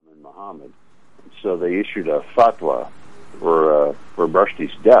Muhammad. So they issued a fatwa for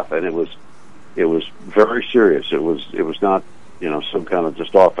Rushdie's death, and it was very serious. It was not some kind of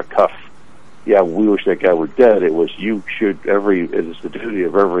just off the cuff. Yeah, we wish that guy were dead. It was it is the duty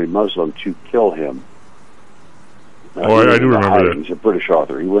of every Muslim to kill him. I do remember that. He's a British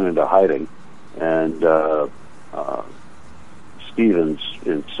author. He went into hiding, and Stevens,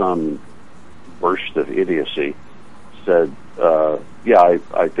 in some burst of idiocy, said, I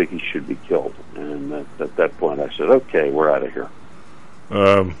think he should be killed. And at that point I said, okay, we're out of here.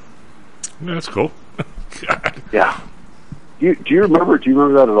 That's cool. God. Yeah. Do you remember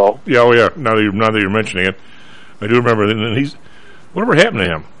that at all? Yeah, oh yeah. Now that you're mentioning it, I do remember. And whatever happened to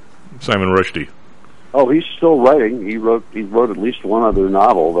him, Simon Rushdie? Oh, he's still writing. He wrote at least one other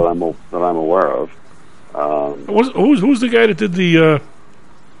novel that I'm aware of. Who was the guy that did the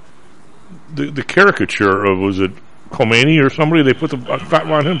caricature of, was it Khomeini or somebody? They put the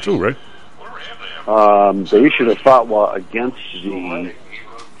fatwa on him too, right? They issued a fatwa against the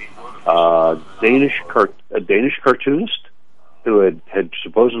Danish cartoonist who had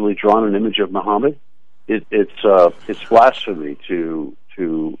supposedly drawn an image of Muhammad. It's blasphemy to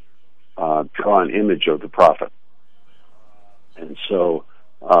draw an image of the Prophet. And so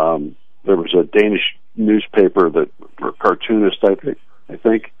there was a Danish newspaper or cartoonist, I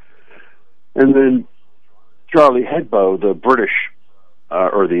think, and then Charlie Hebdo, the British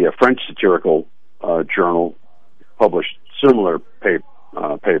or the French satirical journal, published similar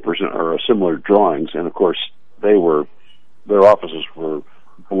papers or similar drawings, and of course their offices were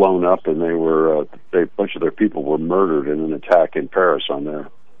blown up, and a bunch of their people were murdered in an attack in Paris on their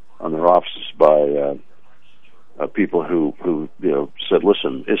offices by people who said,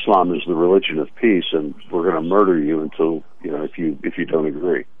 "Listen, Islam is the religion of peace, and we're going to murder you until if you don't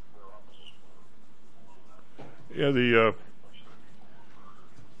agree." Yeah,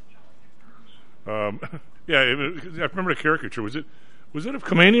 I remember the caricature. Was it of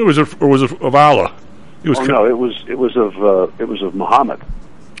Khomeini or was it of Allah? No, it was of Muhammad.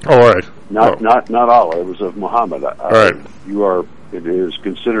 Oh, all right. Not Allah. It was of Muhammad. All right. It is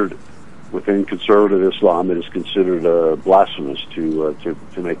considered within conservative Islam. It is considered blasphemous to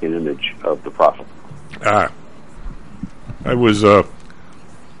make an image of the Prophet. I was.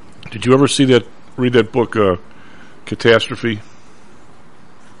 Did you ever read that book, Catastrophe?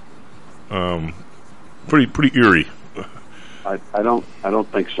 Pretty eerie. I don't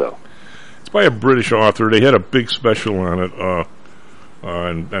think so. It's by a British author. They had a big special on it,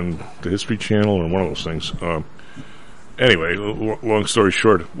 and the History Channel and one of those things. Anyway, long story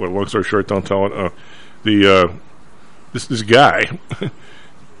short, don't tell it. This guy,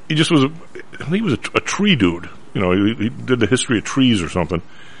 he was a tree dude. He did the history of trees or something.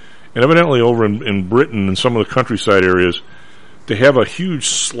 And evidently over in Britain, in some of the countryside areas, they have a huge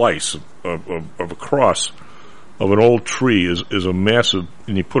slice of a cross of an old tree is a massive,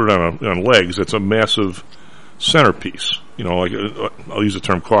 and you put it on legs, it's a massive centerpiece. Like I'll use the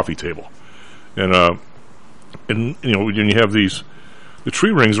term coffee table. And when you have the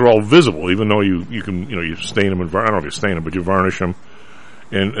tree rings are all visible, even though you can, you stain them, I don't know if you stain them, but you varnish them,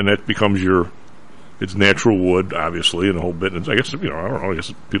 and that becomes it's natural wood, obviously, and the whole bit. And I guess, I don't know, I guess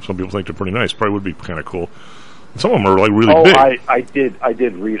some people think they're pretty nice. Probably would be kind of cool. And some of them are like really big. I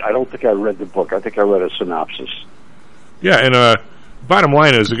did read. I don't think I read the book. I think I read a synopsis. Yeah, and bottom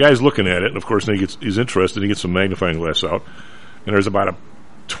line is the guy's looking at it, and of course he's interested. He gets some magnifying glass out, and there's about a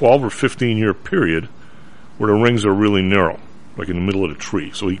 12 or 15 year period where the rings are really narrow, like in the middle of the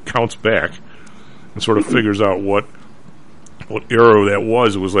tree. So he counts back and sort of figures out what era that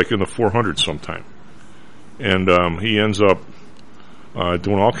was. It was like in the 400s sometime. And he ends up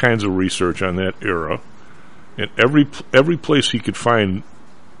doing all kinds of research on that era. And every place he could find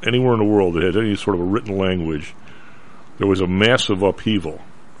anywhere in the world that had any sort of a written language, there was a massive upheaval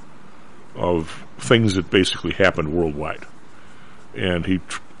of things that basically happened worldwide. And he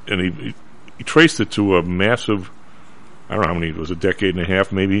traced it to a massive, I don't know how many, it was a decade and a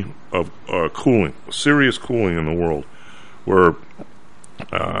half maybe, of cooling, serious cooling in the world, where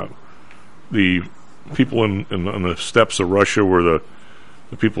the people in the steppes of Russia, where the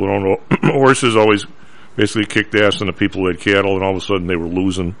people that owned horses always basically kicked ass, and the people that had cattle, and all of a sudden they were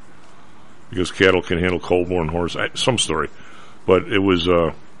losing because cattle can handle cold-born horse. Some story, but it was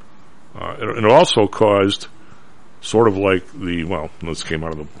it also caused sort of like this came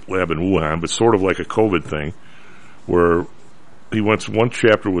out of the lab in Wuhan, but sort of like a COVID thing, where one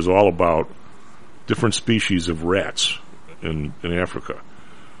chapter was all about different species of rats in Africa,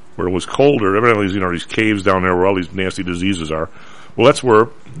 where it was colder. Evidently, these caves down there where all these nasty diseases are. Well, that's where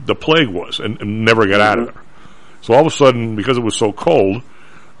the plague was, and never got out of there. So all of a sudden, because it was so cold,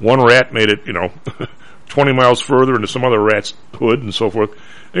 one rat made it, 20 miles further into some other rat's hood and so forth.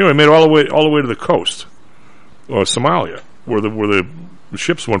 Anyway, made it all the way to the coast, Somalia, where the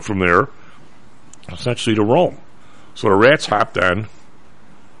ships went from there, essentially to Rome. So the rats hopped on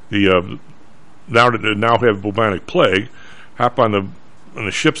the now have bubonic plague, hop on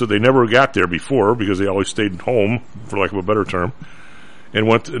the ships that they never got there before because they always stayed home, for lack of a better term, and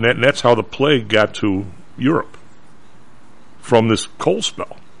that's how the plague got to Europe from this cold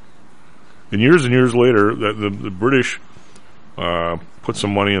spell. And years later, the British put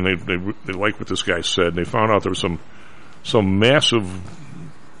some money in. They liked what this guy said. They found out there was some massive,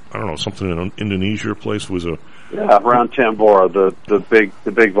 I don't know, something in an Indonesia place was around Tambora, the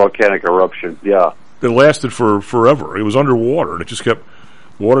big volcanic eruption. Yeah, it lasted for forever. It was underwater, and it just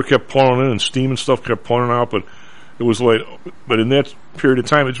water kept pouring in, and steam and stuff kept pouring out. But it was but in that period of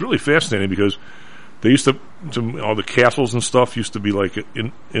time, it's really fascinating because they used to all the castles and stuff used to be like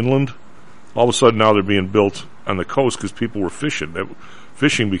inland. All of a sudden now they're being built on the coast because people were fishing.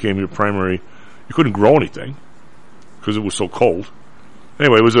 Fishing became your primary. You couldn't grow anything because it was so cold.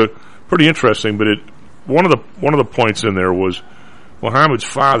 Anyway, it was a pretty interesting. But one of the points in there was Muhammad's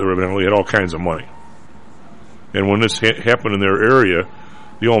father evidently had all kinds of money, and when this happened in their area,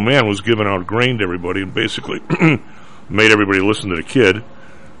 the old man was giving out grain to everybody and basically made everybody listen to the kid.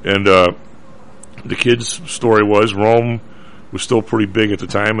 And the kid's story was Rome was still pretty big at the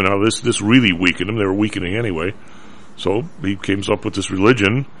time, and now this really weakened them. They were weakening anyway. So he comes up with this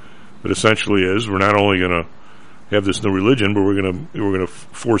religion that essentially is, we're not only going to have this new religion, but we're going to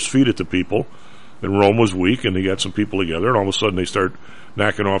force feed it to people. And Rome was weak, and they got some people together, and all of a sudden they start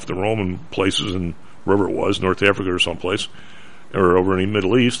knocking off the Roman places in wherever it was, North Africa or someplace, or over in the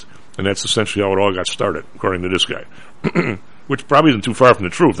Middle East, and that's essentially how it all got started, according to this guy. Which probably isn't too far from the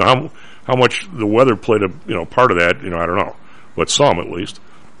truth. Now, how much the weather played a part of that, I don't know. But some, at least.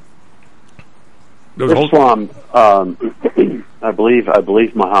 Islam, I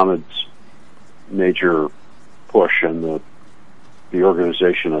believe Muhammad's major push and the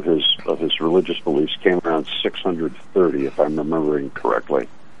organization of his religious beliefs came around 630, if I'm remembering correctly.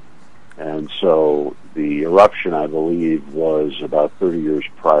 And so the eruption, I believe, was about 30 years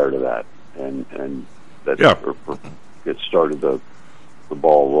prior to that, and that it started the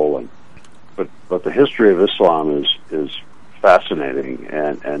ball rolling. But the history of Islam is fascinating,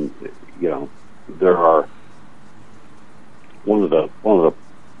 and there are one of the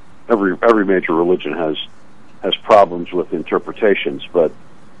every major religion has problems with interpretations, but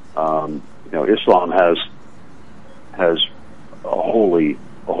Islam has a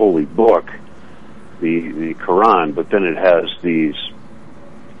holy book, the Quran, but then it has these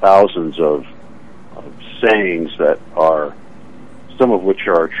thousands of sayings that are, some of which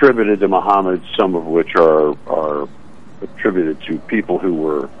are attributed to Muhammad, some of which are attributed to people who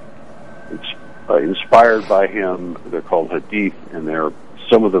were inspired by him. They're called hadith, and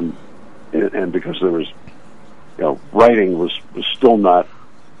some of them, and because there was, writing was still not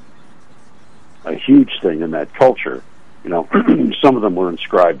a huge thing in that culture. Some of them were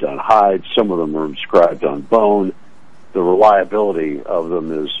inscribed on hide, some of them were inscribed on bone. The reliability of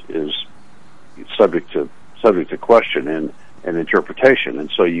them is subject to question and interpretation, and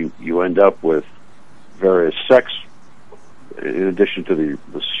so you end up with various sects. In addition to the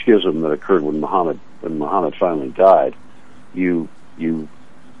schism that occurred when Muhammad finally died, you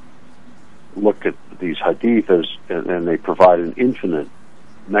look at these hadith and they provide an infinite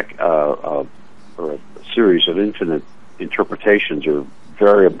or a series of infinite interpretations or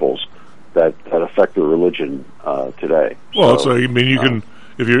variables that affect the religion today. Well, so you can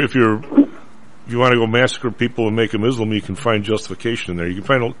if you want to go massacre people and make them Muslim, you can find justification in there. You can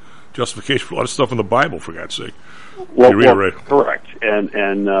find justification for a lot of stuff in the Bible, for God's sake. Well, correct. And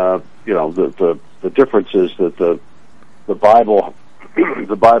the difference is that the Bible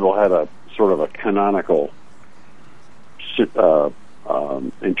had a sort of a canonical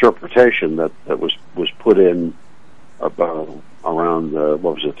interpretation that was put in about around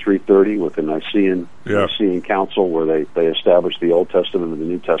 330 with the Nicene Council, where they established the Old Testament and the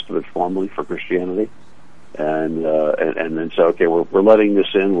New Testament formally for Christianity, and then said, okay, we're letting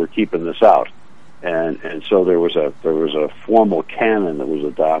this in, we're keeping this out. And so there was a formal canon that was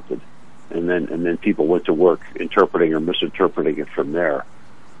adopted, and then people went to work interpreting or misinterpreting it from there.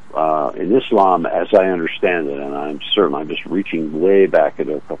 In Islam, as I understand it, and I'm just reaching way back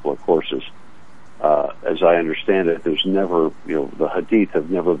into a couple of courses. As I understand it, there's never, the Hadith have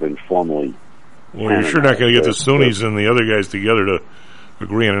never been formally. Well, you're sure not going to get the Sunnis and the other guys together to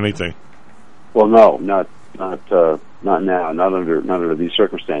agree on anything. Well, no, not now, not under these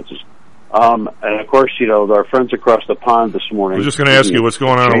circumstances. And of course, our friends across the pond this morning. I was just going to ask you what's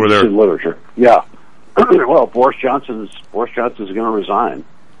going on over there. In literature, yeah. Well, Boris Johnson's going to resign.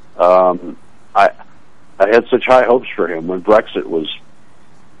 I had such high hopes for him when Brexit was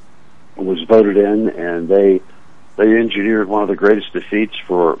voted in, and they engineered one of the greatest defeats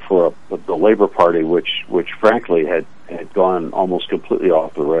for the Labour Party, which frankly had gone almost completely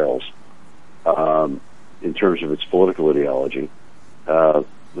off the rails in terms of its political ideology.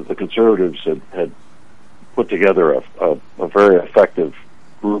 The Conservatives had put together a very effective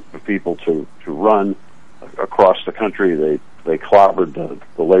group of people to run across the country. They clobbered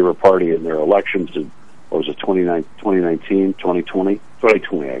the Labour Party in their elections in, 2019, 2020,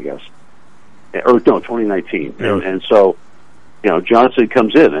 I guess. Or no, 2019. Yeah. And so, Johnson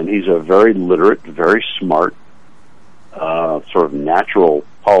comes in, and he's a very literate, very smart, sort of natural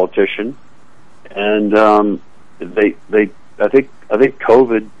politician. And I think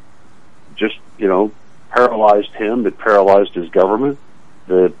COVID just, paralyzed him. It paralyzed his government.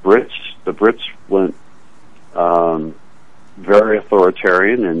 The Brits went very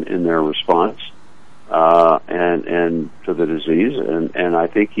authoritarian in their response and to the disease, and I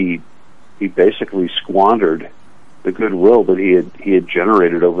think he basically squandered the goodwill that he had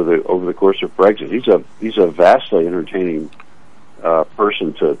generated over the course of Brexit. He's a vastly entertaining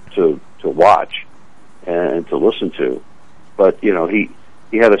person to watch and to listen to, but he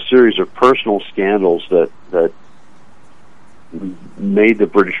had a series of personal scandals that made the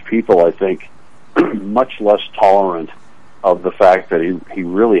British people, I think, much less tolerant of the fact that he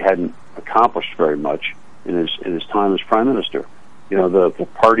really hadn't accomplished very much in his time as Prime Minister. The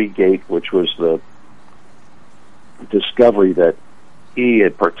Partygate, which was the discovery that he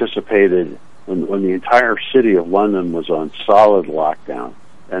had participated when the entire city of London was on solid lockdown,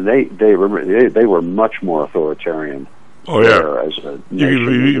 and they were much more authoritarian. Oh yeah, as a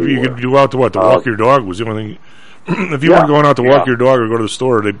nation you could go out to walk your dog was the only thing. If you weren't going out to walk your dog or go to the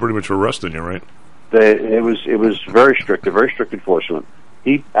store, they pretty much were arresting you, right? It was very strict enforcement.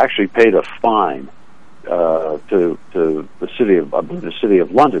 He actually paid a fine to the city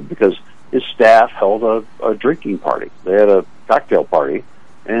of London because his staff held a drinking party. They had a cocktail party,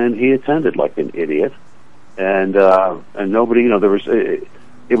 and he attended like an idiot. And nobody,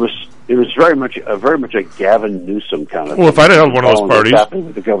 it was very much a Gavin Newsom kind of. Well, if I'd held one of those parties,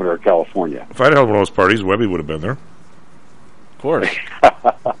 with the governor of California. If I'd held one of those parties, Webby would have been there. Of course.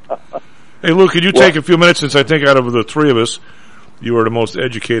 Hey, Lou, could you take a few minutes, since I think out of the three of us, you are the most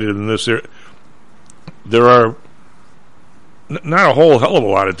educated in this area. There are not a whole hell of a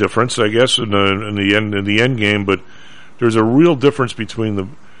lot of difference, I guess, in the end game, but there's a real difference between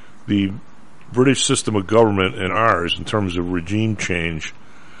the British system of government and ours in terms of regime change.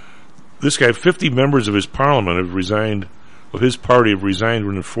 This guy, 50 members of his parliament have resigned, of his party have resigned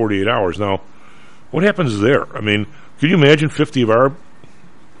within 48 hours. Now, what happens there? I mean, can you imagine 50 of our,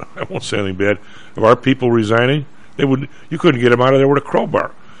 I won't say anything bad, of our people resigning? You couldn't get them out of there with a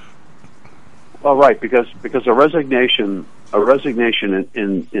crowbar. Well, right, because a resignation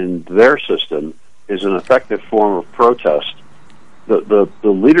in their system is an effective form of protest. The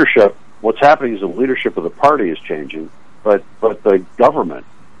leadership, what's happening is the leadership of the party is changing, but the government,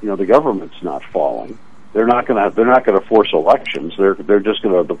 the government's not falling. They're not going to force elections.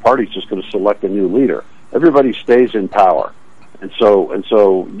 The party's just going to select a new leader. Everybody stays in power, and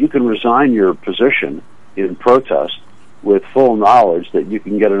so you can resign your position in protest with full knowledge that you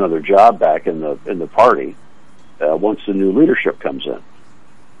can get another job back in the party once the new leadership comes in.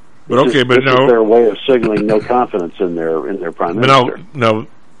 But this is their way of signaling no confidence in their prime minister. Now,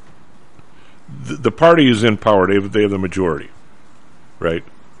 the party is in power. They have the majority, right?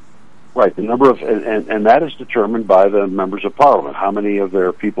 Right. The number of and that is determined by the members of parliament. How many of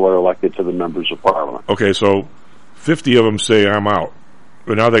their people are elected to the members of parliament? Okay, so 50 of them say I'm out,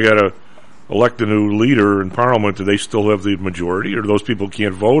 but now they got to elect a new leader in parliament. Do they still have the majority, or those people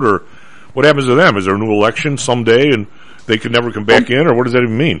can't vote, or what happens to them? Is there a new election someday and they can never come back in, or what does that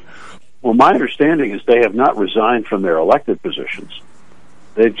even mean? Well, my understanding is they have not resigned from their elected positions.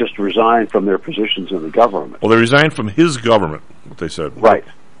 They've just resigned from their positions in the government. Well, they resigned from his government, what they said. Right.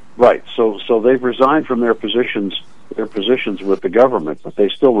 So they've resigned from their positions with the government, but they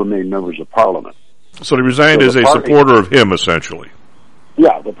still remain members of parliament. So they resigned as a supporter of him, essentially.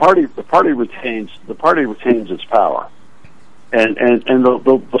 Yeah, the party retains its power, and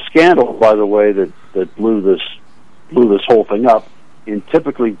the scandal, by the way, that blew this whole thing up in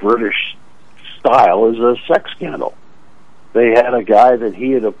typically British style is a sex scandal. They had a guy that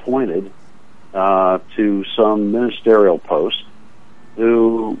he had appointed to some ministerial post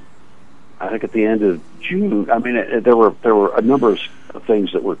who I think at the end of June, I mean, there were a number of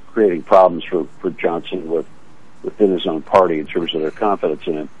things that were creating problems for Johnson within his own party in terms of their confidence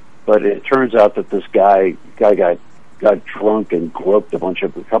in him. But it turns out that this guy got drunk and groped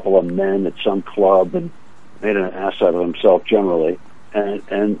a couple of men at some club and made an ass out of himself generally.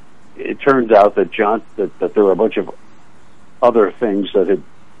 And it turns out that that there were a bunch of other things that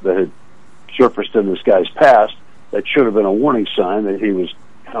had surfaced in this guy's past that should have been a warning sign that he was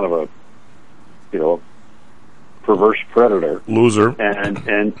kind of a perverse predator, loser.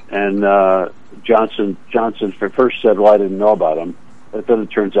 And Johnson first said, "Well, I didn't know about him," but then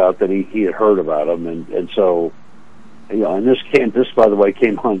it turns out that he had heard about him, and so and this by the way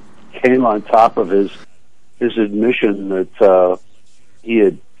came on top of his admission that he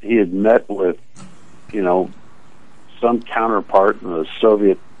had met with some counterpart in the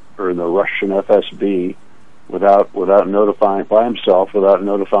Soviet or in the Russian FSB without notifying by himself, without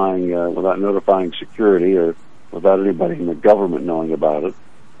notifying security, or without anybody in the government knowing about it.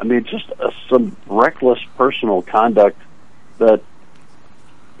 I mean, just some reckless personal conduct that,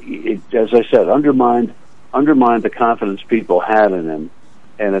 as I said, undermined the confidence people had in him,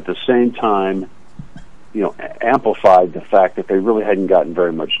 and at the same time, amplified the fact that they really hadn't gotten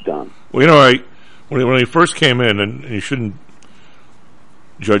very much done. Well, when he first came in, and you shouldn't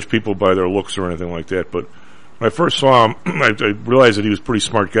judge people by their looks or anything like that, but when I first saw him, I realized that he was a pretty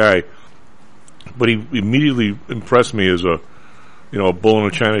smart guy, but he immediately impressed me as a bull in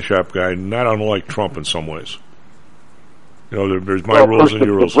a china shop guy, not unlike Trump in some ways. There's my rules and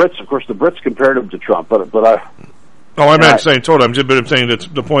your rules. The Brits compared him to Trump, but I. No, I'm not saying total. I'm saying that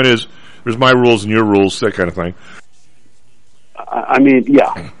the point is, there's my rules and your rules, that kind of thing. I mean,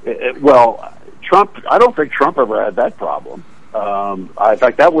 yeah. Well, Trump. I don't think Trump ever had that problem. In fact, I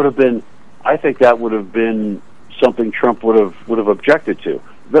think that would have been something Trump would have objected to.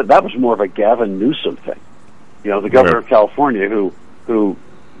 That was more of a Gavin Newsom thing. The governor of California who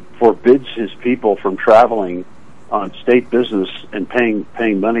forbids his people from traveling on state business and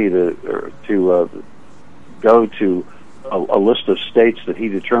paying money to go to a list of states that he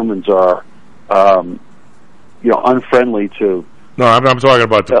determines are unfriendly to. No, I'm talking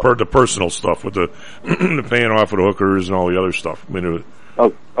about the personal stuff with the paying off of the hookers and all the other stuff. I mean,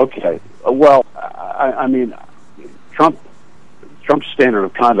 okay. Well, I mean, Trump's standard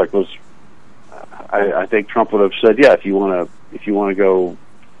of conduct was. I think Trump would have said, "Yeah, if you want to go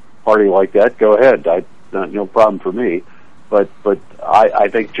party like that, go ahead. No problem for me." But I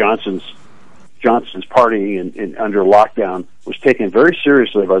think Johnson's party in under lockdown was taken very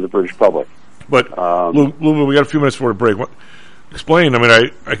seriously by the British public. But Lou, we got a few minutes before the break. Explain. I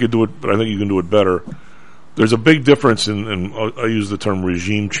mean, I could do it, but I think you can do it better. There's a big difference in I use the term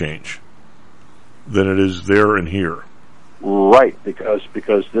regime change than it is there and here. Right,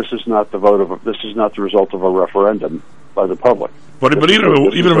 because this is not the result of a referendum by the public. But even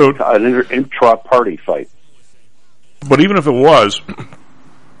if an intra-party fight. But even if it was,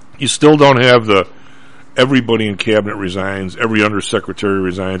 you still don't have everybody in cabinet resigns, every undersecretary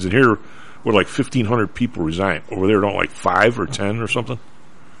resigns, and here we're like 1,500 people resign. Over there, don't like 5 or 10 or something.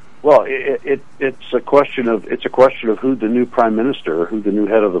 Well, it's a question of who the new prime minister or who the new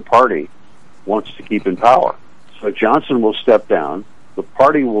head of the party wants to keep in power. So Johnson will step down. The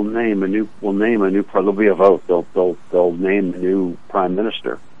party will name a new. There'll be a vote. They'll name a new prime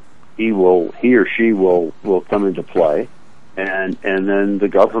minister. He or she will come into play, and then the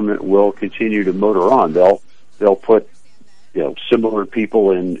government will continue to motor on. They'll put similar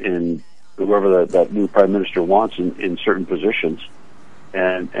people in whoever that new prime minister wants in certain positions,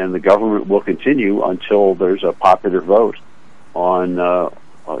 and the government will continue until there's a popular vote on.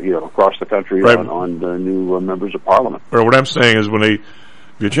 Across the country right. on the new members of parliament. Or what I'm saying is if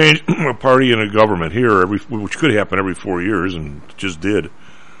you change a party in a government here, which could happen every 4 years, and just did,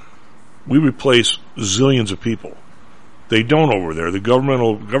 we replace zillions of people. They don't over there. The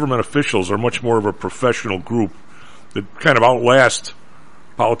government officials are much more of a professional group that kind of outlast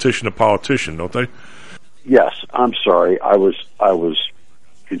politician to politician, don't they? Yes, I'm sorry. I was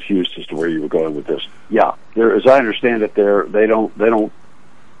confused as to where you were going with this. Yeah, as I understand it, they don't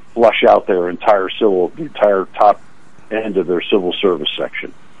flush out the entire top end of their civil service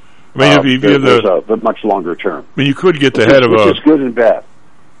section. I mean, if you give the much longer term. I mean, you could get the head of which is good and bad.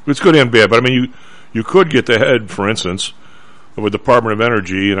 It's good and bad, but I mean, you could get the head, for instance, of a Department of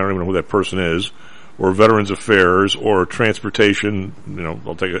Energy, and I don't even know who that person is, or Veterans Affairs, or Transportation.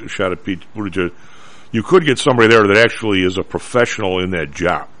 I'll take a shot at Pete Buttigieg. You could get somebody there that actually is a professional in that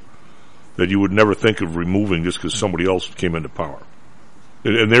job that you would never think of removing just because somebody else came into power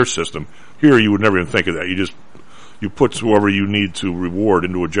in their system. Here, you would never even think of that. you put whoever you need to reward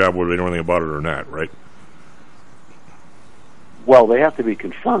into a job whether they know anything about it or not, right? Well, they have to be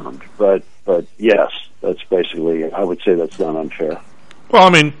confirmed, but yes, that's basically. I would say that's not unfair. Well, I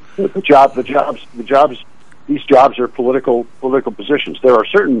mean, the jobs. These jobs are political positions. There are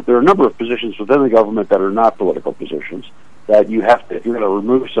a number of positions within the government that are not political positions. That you have to, if you're going to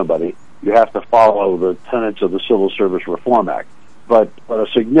remove somebody, you have to follow the tenets of the Civil Service Reform Act. But a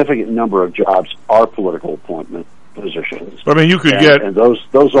significant number of jobs are political appointment positions. I mean, you could and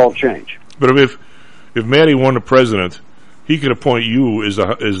those all change. But if Matty won the president, he could appoint you as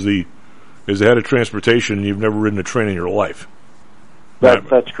the head of transportation, and you've never ridden a train in your life.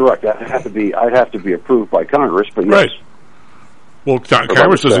 That's correct. I'd have to be approved by Congress, but yes. Right. Well,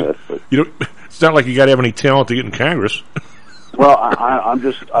 Congress doesn't. It's not like you got to have any talent to get in Congress. Well, I'm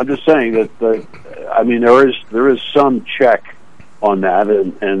just saying that I mean there is some check on that,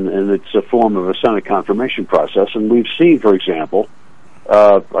 and it's a form of a Senate confirmation process. And we've seen, for example,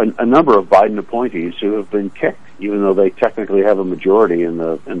 a number of Biden appointees who have been kicked, even though they technically have a majority in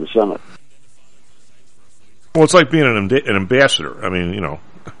the Senate. Well, it's like being an ambassador. I mean,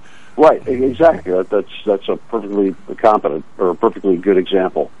 Right, exactly. That's a perfectly competent or a perfectly good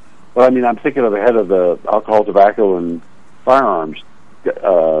example. But I mean, I'm thinking of the head of the alcohol, tobacco, and firearms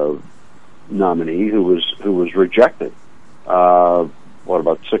nominee who was rejected. What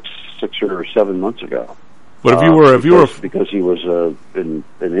about six or 7 months ago? But because he was an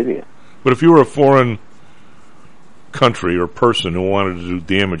idiot. But if you were a foreign country or person who wanted to do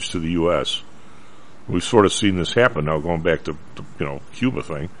damage to the U.S., we've sort of seen this happen now, going back to Cuba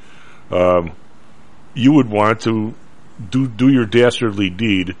thing. You would want to do your dastardly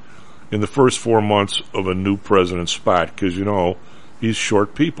deed in the first 4 months of a new president's spot because he's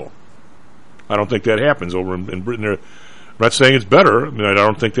short people. I don't think that happens over in Britain. I'm not saying it's better. I mean, I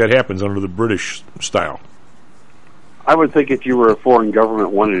don't think that happens under the British style. I would think if you were a foreign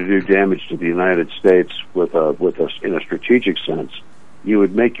government wanting to do damage to the United States in a strategic sense, you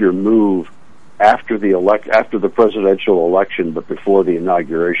would make your move after the presidential election, but before the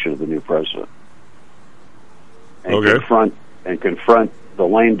inauguration of the new president, and confront the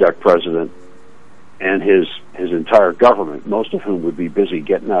lame duck president and his entire government, most of whom would be busy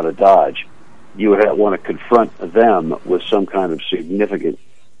getting out of Dodge. You would want to confront them with some kind of significant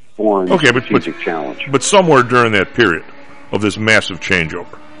foreign strategic challenge. But somewhere during that period of this massive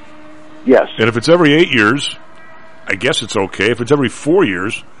changeover. Yes. And if it's every 8 years, I guess it's okay. If it's every 4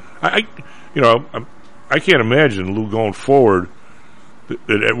 years, I can't imagine, Lou, going forward that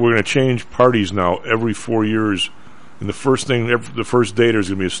we're going to change parties now every 4 years. And the first day there's going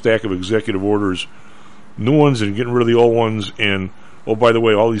to be a stack of executive orders, new ones, and getting rid of the old ones. And oh, by the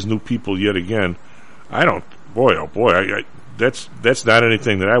way, all these new people yet again. That's not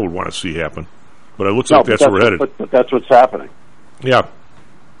anything that I would want to see happen. But it looks like that's where we're headed. But that's what's happening. Yeah.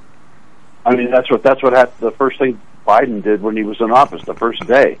 I mean, that's what happened. The first thing Biden did when he was in office, the first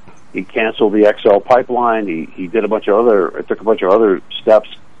day, he canceled the XL pipeline. He did took a bunch of other steps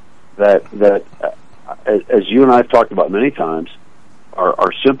that as you and I have talked about many times,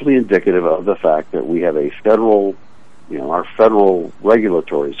 are simply indicative of the fact that we have a federal, our federal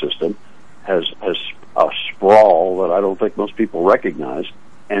regulatory system has a sprawl that I don't think most people recognize,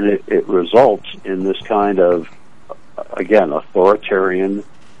 and it results in this kind of, again, authoritarian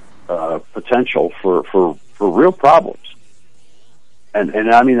potential for real problems. And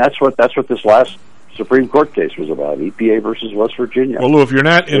I mean that's what this last Supreme Court case was about, EPA versus West Virginia. Well, Lou, if you're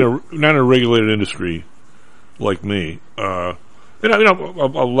not in a regulated industry like me, I'll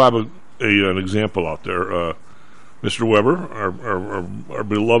lob an example out there. Mr. Weber, our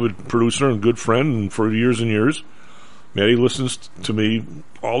beloved producer and good friend, and for years and years, Matty listens to me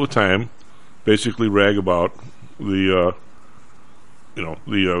all the time, basically rag about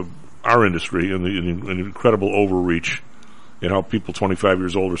our industry and the incredible overreach, and how people 25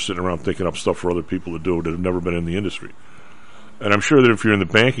 years old are sitting around thinking up stuff for other people to do that have never been in the industry. And I'm sure that if you're in the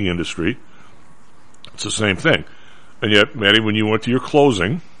banking industry, it's the same thing. And yet, Matty, when you went to your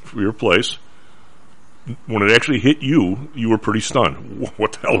closing for your place, when it actually hit you, you were pretty stunned.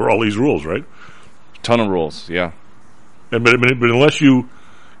 What the hell are all these rules, right? Ton of rules, yeah. But unless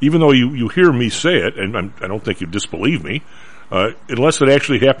even though you hear me say it, and I don't think you disbelieve me, unless it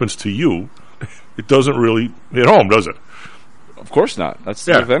actually happens to you, it doesn't really hit home, does it? Of course not. That's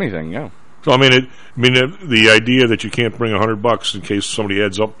if anything, yeah. So the idea that you can't bring $100 in case somebody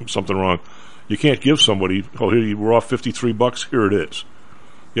adds up something wrong, you can't give somebody, here we're off $53. Here it is.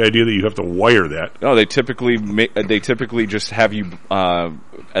 The idea that you have to wire that. No, they typically just have you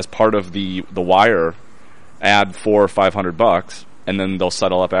as part of the wire add $400 or $500, and then they'll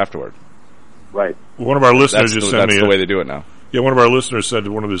settle up afterward. Right. One of our listeners just sent me that's the way they do it now. Yeah, one of our listeners said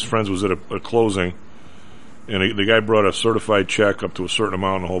one of his friends was at a closing, and the guy brought a certified check up to a certain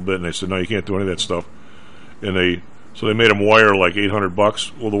amount and a whole bit, and they said, no, you can't do any of that stuff. And so they made him wire like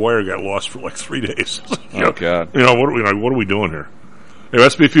 $800. Well, the wire got lost for like 3 days. God! What are we doing here? Hey,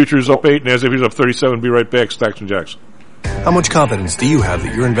 SP futures up 8, NASDAQ futures up 37. Be right back. Stocks and Jocks. How much confidence do you have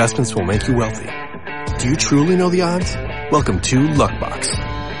that your investments will make you wealthy? Do you truly know the odds? Welcome to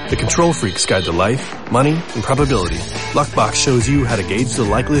Luckbox, the control freak's guide to life, money, and probability. Luckbox shows you how to gauge the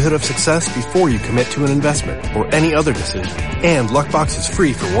likelihood of success before you commit to an investment or any other decision. And Luckbox is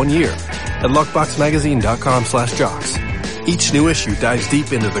free for 1 year at luckboxmagazine.com/jocks. Each new issue dives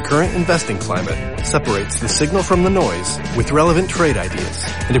deep into the current investing climate, separates the signal from the noise with relevant trade ideas,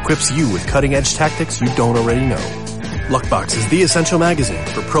 and equips you with cutting-edge tactics you don't already know. Luckbox is the essential magazine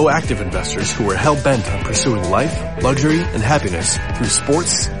for proactive investors who are hell-bent on pursuing life, luxury, and happiness through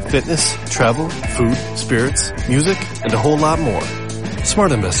sports, fitness, travel, food, spirits, music, and a whole lot more.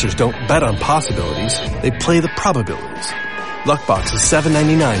 Smart investors don't bet on possibilities, they play the probabilities. Luckbox is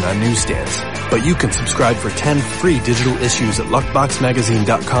 $7.99 on newsstands, but you can subscribe for 10 free digital issues at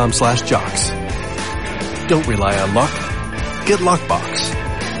luckboxmagazine.com/jocks. Don't rely on luck. Get Luckbox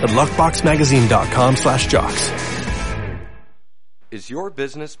at luckboxmagazine.com/jocks. Is your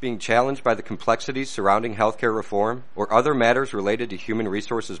business being challenged by the complexities surrounding healthcare reform or other matters related to human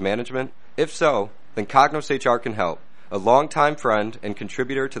resources management? If so, then Cognos HR can help. A longtime friend and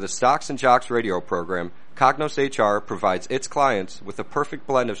contributor to the Stocks and Jocks radio program, Cognos HR provides its clients with a perfect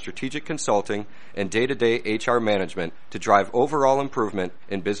blend of strategic consulting and day-to-day HR management to drive overall improvement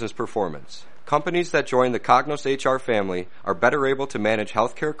in business performance. Companies that join the Cognos HR family are better able to manage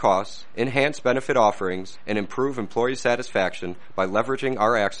healthcare costs, enhance benefit offerings, and improve employee satisfaction by leveraging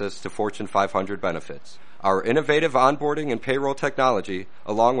our access to Fortune 500 benefits. Our innovative onboarding and payroll technology,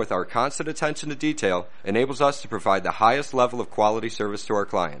 along with our constant attention to detail, enables us to provide the highest level of quality service to our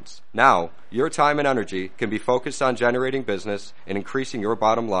clients. Now, your time and energy can be focused on generating business and increasing your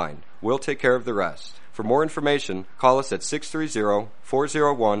bottom line. We'll take care of the rest. For more information, call us at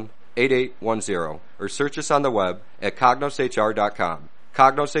 630-401-8810 or search us on the web at cognoshr.com.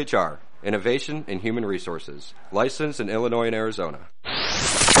 Cognos HR, innovation in human resources. Licensed in Illinois and Arizona.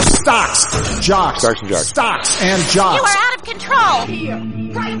 Stocks, Jocks. Stocks and Jocks. Stocks and Jocks. You are out of control. Right here,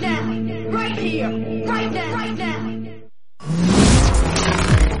 right now, right here, right now, right now.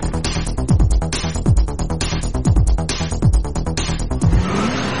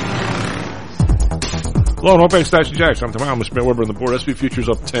 Hello, and welcome back to Stocks and Jocks. I'm Tom Mr. Matt Weber on the board. SP futures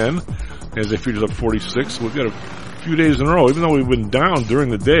up 10. NASDAQ futures up 46. We've got a few days in a row. Even though we've been down during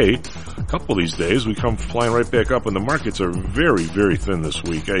the day, a couple of these days, we come flying right back up, and the markets are very, very thin this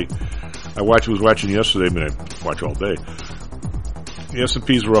week. I was watching yesterday, I watch all day. The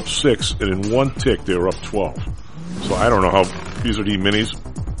S&Ps were up 6, and in one tick, they were up 12. So I don't know how, these are the minis.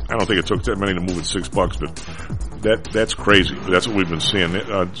 I don't think it took that many to move at $6, but that's crazy. But that's what we've been seeing.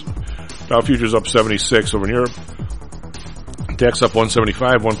 Dow futures up 76 over in Europe. DAX up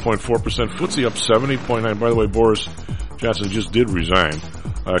 175, 1.4%. FTSE up 70.9. By the way, Boris Johnson just did resign.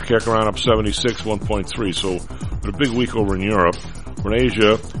 Kekaran up 76, 1.3. So, a big week over in Europe. We're in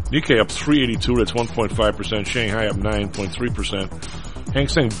Asia. Nikkei up 382, that's 1.5%. Shanghai up 9.3%. Hang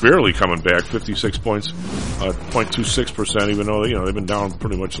Seng barely coming back, 56 points, 0.26%, even though, they've been down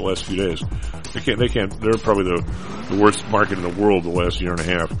pretty much the last few days. They're probably the worst market in the world the last year and a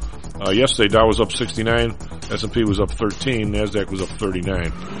half. Yesterday, Dow was up 69, S&P was up 13, NASDAQ was up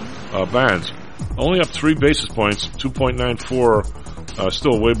 39. Bonds, only up 3 basis points, 2.94,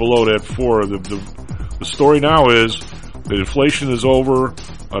 still way below that 4. The story now is that inflation is over,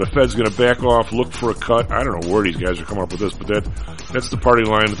 the Fed's going to back off, look for a cut. I don't know where these guys are coming up with this, but that's the party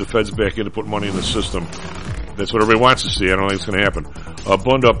line that the Fed's back in to put money in the system. That's what everybody wants to see. I don't think it's going to happen.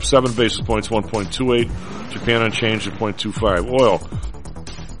 Bund up 7 basis points, 1.28. Japan unchanged at 0.25. Oil,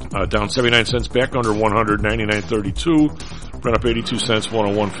 down 79 cents, back under 100, 99.32. Brent up 82 cents,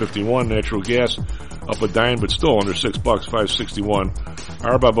 101.51. Natural gas up a dime, but still under $6, 5.61.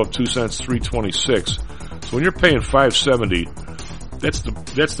 RBOB up 2 cents, 3.26. So when you're paying 5.70, that's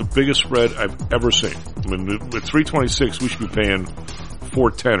the biggest spread I've ever seen. I mean, with 3.26, we should be paying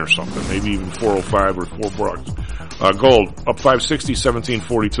 4.10 or something, maybe even 4.05 or $4. Gold up 5.60,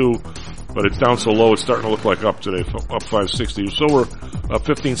 17.42. But it's down so low, it's starting to look like up today, up 5.60. Silver up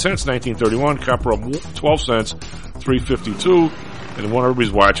 15 cents, 19.31. Copper up 12 cents, 3.52. And the one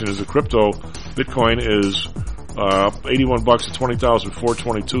everybody's watching is the crypto. Bitcoin is up 81 bucks at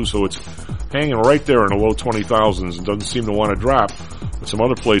 20,422. So it's hanging right there in the low 20,000s and doesn't seem to want to drop. But some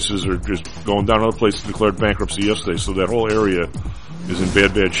other places are just going down. Other places declared bankruptcy yesterday, so that whole area is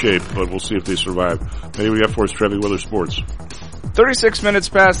in bad shape, but we'll see if they survive. Hey, we got for us Traffic Weather Sports. 36 minutes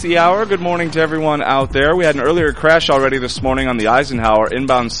past the hour. Good morning to everyone out there. We had an earlier crash already this morning on the Eisenhower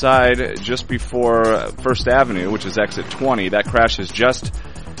inbound side just before First Avenue, which is exit 20. That crash has just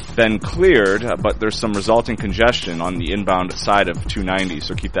been cleared, but there's some resulting congestion on the inbound side of 290,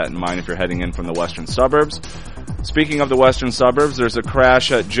 so keep that in mind if you're heading in from the western suburbs. Speaking of the western suburbs, there's a crash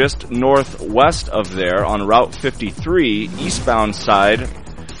just northwest of there on Route 53, eastbound side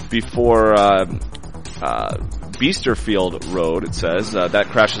before Beesterfield Road, it says. That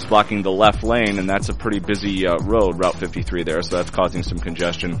crash is blocking the left lane, and that's a pretty busy road, Route 53 there, so that's causing some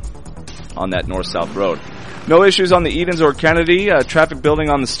congestion on that north-south road. No issues on the Edens or Kennedy. Traffic building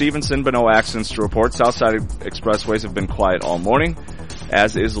on the Stevenson, but no accidents to report. Southside expressways have been quiet all morning,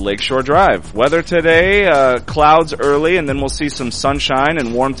 as is Lakeshore Drive. Weather today, clouds early, and then we'll see some sunshine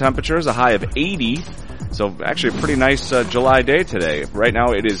and warm temperatures, a high of 80. So actually a pretty nice July day today. Right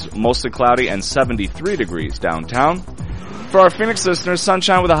now it is mostly cloudy and 73 degrees downtown. For our Phoenix listeners,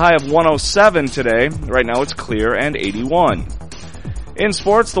 sunshine with a high of 107 today. Right now it's clear and 81. In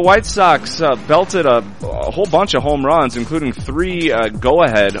sports, the White Sox belted a whole bunch of home runs, including 3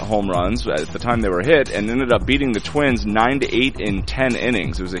 go-ahead home runs at the time they were hit, and ended up beating the Twins 9-8 in 10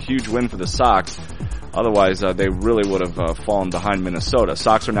 innings. It was a huge win for the Sox. Otherwise, they really would have fallen behind Minnesota.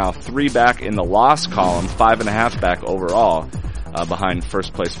 Sox are now 3 back in the loss column, 5.5 back overall, behind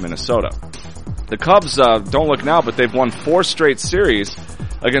first place Minnesota. The Cubs don't look now, but they've won 4 straight series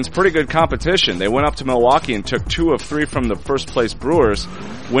against pretty good competition. They went up to Milwaukee and took 2 of 3 from the first place Brewers,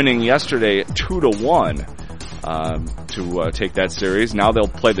 winning yesterday 2-1 to take that series. Now they'll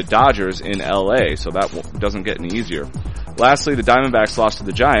play the Dodgers in LA, so that doesn't get any easier. Lastly, the Diamondbacks lost to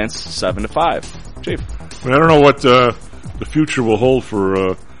the Giants 7-5. Chief. I don't know what the future will hold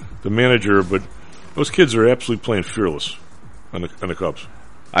for the manager, but those kids are absolutely playing fearless on the Cubs.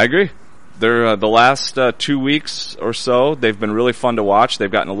 I agree. They're the last 2 weeks or so, they've been really fun to watch.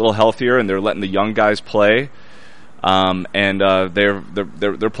 They've gotten a little healthier, and they're letting the young guys play.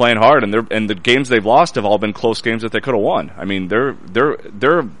 They're playing hard, and the games they've lost have all been close games that they could have won. I mean, they're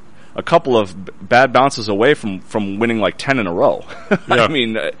a couple of bad bounces away from winning like 10 in a row. Yeah. I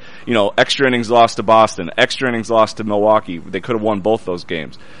mean, extra innings lost to Boston, extra innings lost to Milwaukee. They could have won both those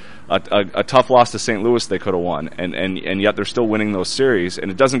games. A tough loss to St. Louis they could have won, and yet they're still winning those series,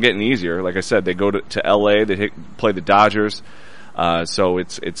 and it doesn't get any easier. Like I said, they go to LA, they play the Dodgers, so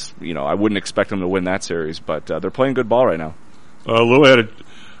it's I wouldn't expect them to win that series, but they're playing good ball right now. Lou had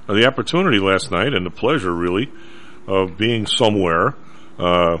the opportunity last night and the pleasure, really, of being somewhere,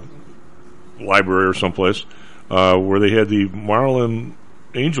 library or someplace, where they had the Marlin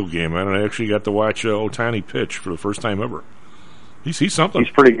Angel game, and I actually got to watch Ohtani pitch for the first time ever. He's something.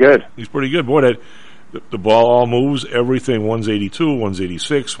 He's pretty good. He's pretty good. Boy, the ball all moves, everything. One's 82, one's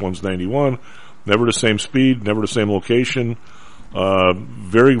 86, one's 91. Never the same speed, never the same location.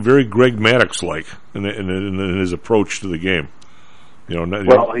 Very, very Greg Maddux-like in his approach to the game.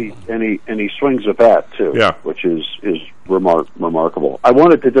 He swings a bat too. Yeah. Which is remarkable. I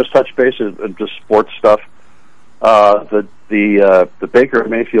wanted to just touch base on just sports stuff. The Baker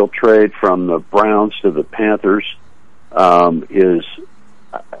Mayfield trade from the Browns to the Panthers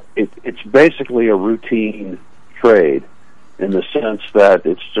it's basically a routine trade in the sense that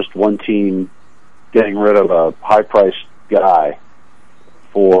it's just one team getting rid of a high-priced guy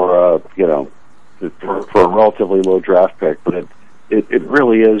for a relatively low draft pick, but it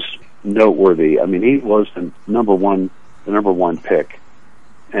really is noteworthy. I mean, he was the number one pick,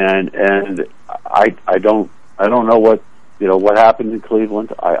 and I don't know what happened in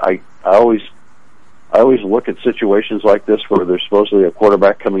Cleveland. I always look at situations like this where there's supposedly a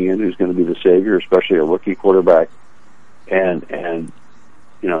quarterback coming in who's going to be the savior, especially a rookie quarterback, and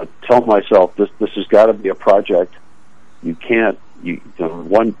tell myself this has got to be a project. You can't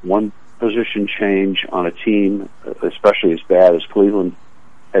one position change on a team, especially as bad as Cleveland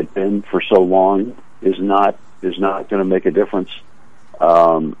had been for so long, is not going to make a difference.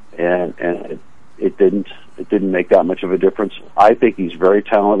 And it didn't make that much of a difference. I think he's very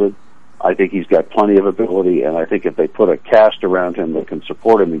talented. I think he's got plenty of ability, and I think if they put a cast around him that can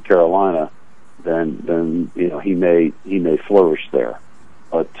support him in Carolina, then he may flourish there.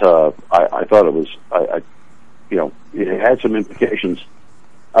 But I thought it was it had some implications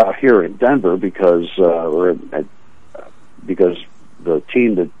here in Denver because the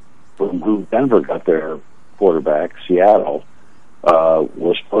team from whom Denver got their quarterback, Seattle,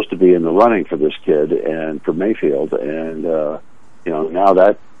 was supposed to be in the running for this kid and for Mayfield, and now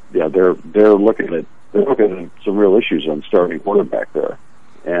that. Yeah, they're looking at some real issues on starting quarterback there,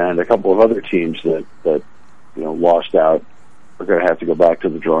 and a couple of other teams that lost out are going to have to go back to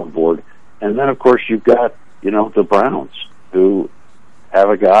the drawing board. And then, of course, you've got, the Browns, who have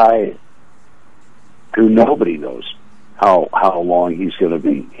a guy who nobody knows how long he's going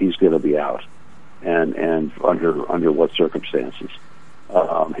to be out, and under what circumstances.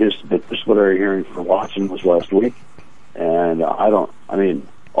 His disciplinary hearing for Watson was last week, and all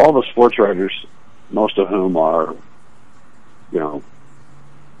the sports writers, most of whom are,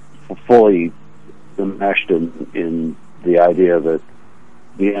 fully enmeshed in the idea that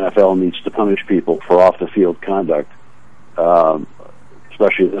the NFL needs to punish people for off-the-field conduct,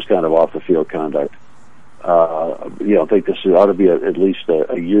 especially this kind of off-the-field conduct. Think this ought to be at least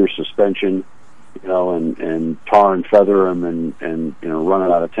a year suspension, and tar and feather him and run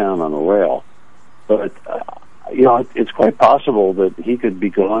him out of town on a rail. But it's quite possible that he could be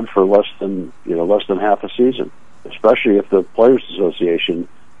gone for less than half a season, especially if the Players Association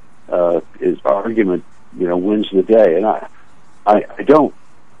his argument wins the day. And I don't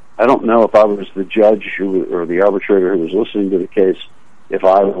know if I was the judge or the arbitrator who was listening to the case, if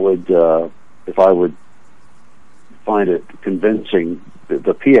I would find it convincing.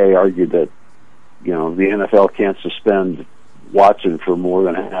 The PA argued that the NFL can't suspend Watson for more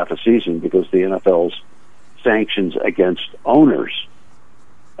than half a season because the NFL's sanctions against owners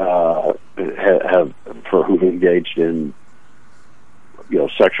have for who've engaged in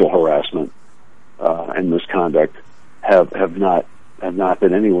sexual harassment and misconduct have not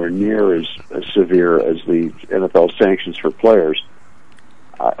been anywhere near as severe as the NFL sanctions for players.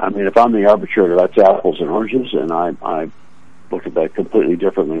 If I'm the arbitrator, that's apples and oranges, and I look at that completely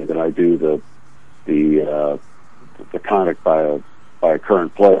differently than I do the conduct by a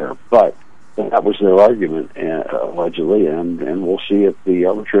current player. But that was their argument, allegedly, and we'll see if the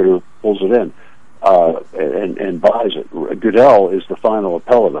arbitrator pulls it in and buys it. Goodell is the final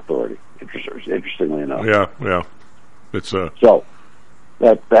appellate authority. Interestingly enough, yeah, it's so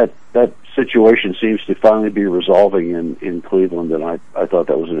that situation seems to finally be resolving in Cleveland, and I thought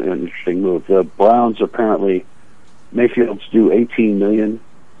that was an interesting move. The Browns apparently, Mayfield's due $18 million.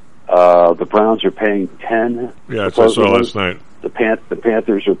 The Browns are paying $10 million. Yeah, that's what I saw last night. The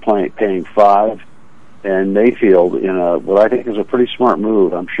Panthers are paying $5 million, and Mayfield, in what I think is a pretty smart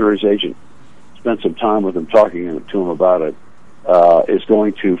move, I'm sure his agent spent some time with him talking to him about it, is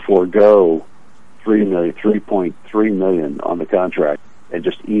going to forego $3.3 million on the contract and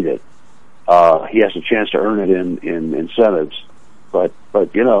just eat it. He has a chance to earn it in incentives, but I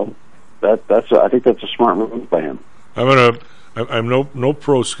think that's a smart move by him. I'm no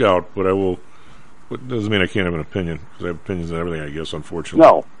pro scout, but I will. It doesn't mean I can't have an opinion, because I have opinions on everything, I guess, unfortunately.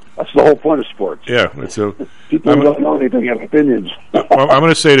 No, that's the whole point of sports. Yeah, people who don't know anything have opinions. I'm going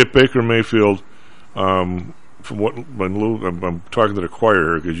to say that Baker Mayfield, from I'm talking to the choir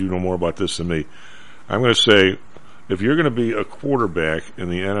here because you know more about this than me. I'm going to say, if you're going to be a quarterback in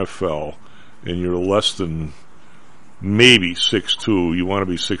the NFL and you're less than maybe 6'2", you want to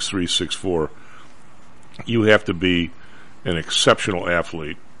be 6'3", 6'4", you have to be an exceptional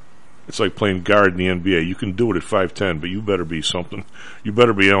athlete. It's like playing guard in the NBA. You can do it at 5'10", but you better be something. You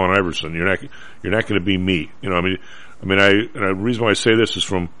better be Allen Iverson. You're not going to be me. The reason why I say this is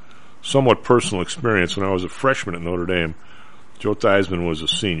from somewhat personal experience. When I was a freshman at Notre Dame, Joe Theismann was a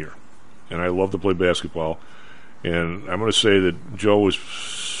senior, and I loved to play basketball. And I'm going to say that Joe was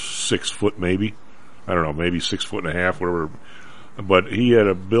 6 foot, maybe. I don't know, maybe 6'1.5", whatever. But he had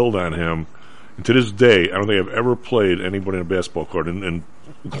a build on him. And to this day, I don't think I've ever played anybody in a basketball court, and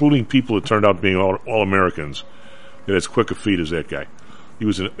including people that turned out being all Americans, that as quick a feet as that guy. He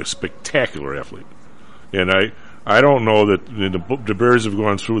was a spectacular athlete. And I don't know that the Bears have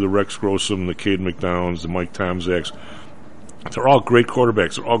gone through the Rex Grossum, the Cade McDowns, the Mike Tomczaks. They're all great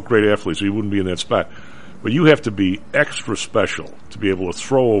quarterbacks. They're all great athletes, so you wouldn't be in that spot. But you have to be extra special to be able to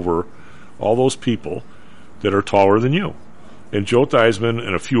throw over all those people that are taller than you. And Joe Theismann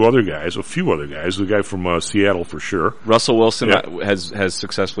and a few other guys, the guy from Seattle for sure. Russell Wilson has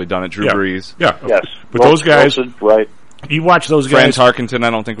successfully done it. Drew Brees. Yeah. Yes. But those guys, Wilson, right. You watch those guys. Franz Harkington,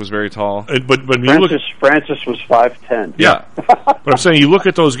 I don't think was very tall. Francis was 5'10". Yeah. But I'm saying you look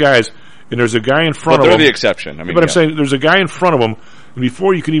at those guys, and there's a guy in front of them. But they're the exception. I'm saying there's a guy in front of them, and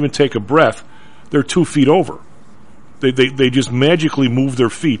before you can even take a breath, they're 2 feet over. They just magically move their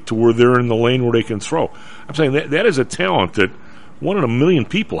feet to where they're in the lane where they can throw. I'm saying that is a talent that 1 in a million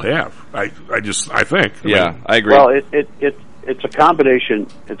people have. I think. I agree. Well, it's a combination.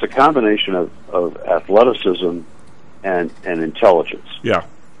 It's a combination of athleticism and intelligence. Yeah.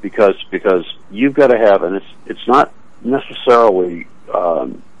 Because you've got to have, and it's not necessarily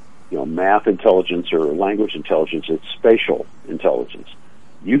math intelligence or language intelligence. It's spatial intelligence.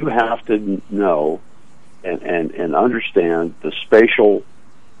 You have to know and understand the spatial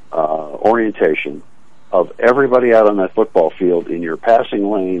orientation of everybody out on that football field in your passing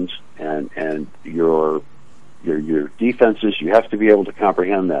lanes and your defenses. You have to be able to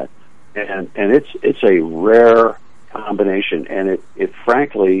comprehend that, and it's a rare combination, and it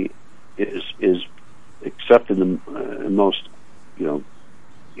frankly is except in the most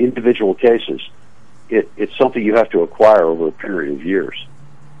individual cases, it's something you have to acquire over a period of years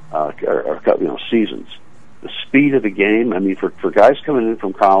or seasons. The speed of the game, I mean, for guys coming in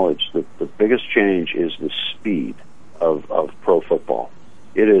from college, the biggest change is the speed of pro football.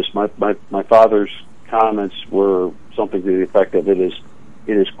 It is my father's comments were something to the effect of it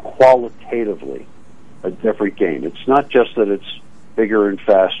is qualitatively a different game. It's not just that it's bigger and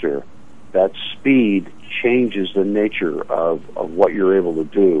faster. That speed changes the nature of what you're able to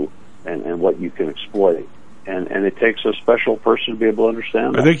do and what you can exploit. And it takes a special person to be able to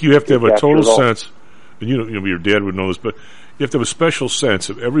understand that. I think you have to have a total sense, and your dad would know this, but you have to have a special sense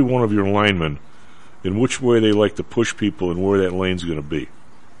of every one of your linemen in which way they like to push people and where that lane's going to be.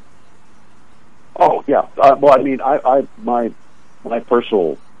 Oh, yeah. Well, I mean, my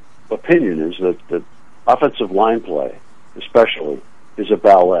personal opinion is that offensive line play, especially, is a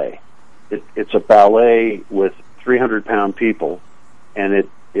ballet. It's a ballet with 300-pound people, and it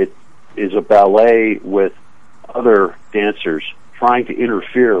is a ballet with other dancers trying to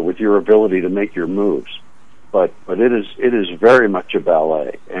interfere with your ability to make your moves. But it is very much a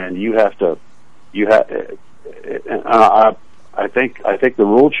ballet, and I think the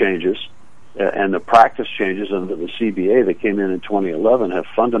rule changes and the practice changes under the CBA that came in 2011 have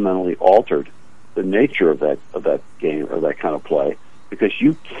fundamentally altered the nature of that game or that kind of play, because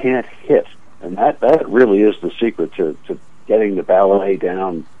you can't hit, and that really is the secret to getting the ballet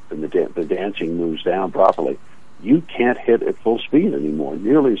down and the dancing moves down properly. You can't hit at full speed anymore,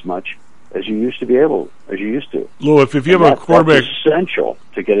 nearly as much as you used to. Lou, if you have a quarterback, that's essential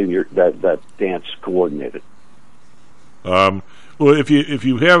to getting that dance coordinated. Well, if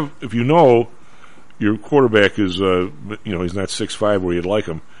you know your quarterback is he's not 6'5" where you'd like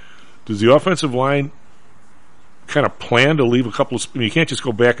him, does the offensive line kind of plan to leave a couple of? I mean, you can't just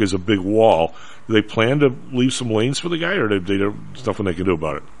go back as a big wall. Do they plan to leave some lanes for the guy, or there's nothing they can do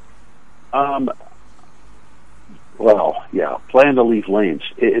about it? Well, yeah, plan to leave lanes.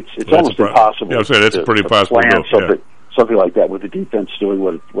 It's almost impossible. Yeah, I'm saying that's pretty possible. Plan something like that with the defense doing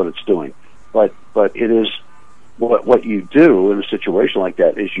what it's doing. But it is what you do in a situation like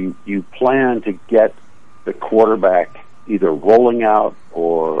that is you plan to get the quarterback either rolling out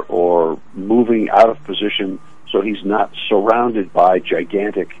or moving out of position so he's not surrounded by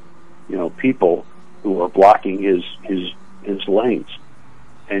gigantic people who are blocking his lanes.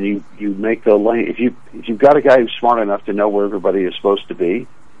 And you make the lane. If you've got a guy who's smart enough to know where everybody is supposed to be,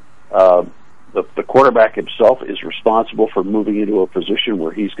 the quarterback himself is responsible for moving into a position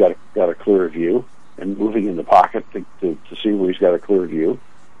where he's got a clear view and moving in the pocket to see where he's got a clear view.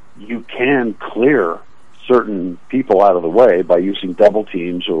 You can clear certain people out of the way by using double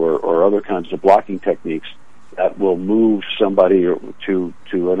teams or other kinds of blocking techniques that will move somebody to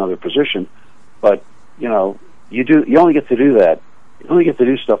another position. But you only get to do that. You only get to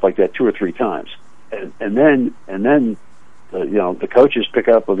do stuff like that 2 or 3 times, and then the coaches pick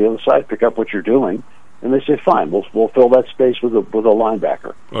up on the other side, pick up what you're doing, and they say, "Fine, we'll fill that space with a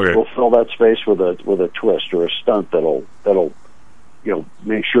linebacker. Okay. We'll fill that space with a twist or a stunt that'll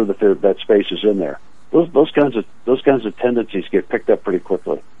make sure that that space is in there." Those kinds of tendencies get picked up pretty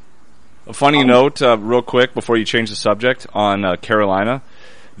quickly. A funny note, real quick, before you change the subject, on Carolina.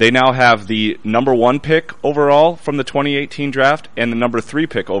 They now have the number 1 pick overall from the 2018 draft and the number 3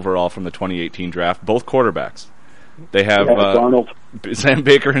 pick overall from the 2018 draft, both quarterbacks. They have Darnold. Sam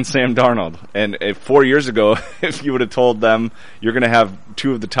Baker and Sam Darnold. And 4 years ago, if you would have told them you're going to have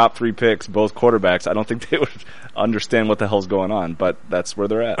 2 of the top 3 picks, both quarterbacks, I don't think they would understand what the hell's going on. But that's where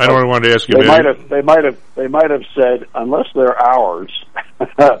they're at. I don't want to ask you. They might have said, unless they're ours.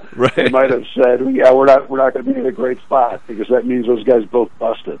 Right. They might have said, "Yeah, we're not going to be in a great spot because that means those guys both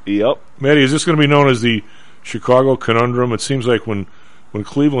busted." Yep. Matty, is this going to be known as the Chicago conundrum? It seems like when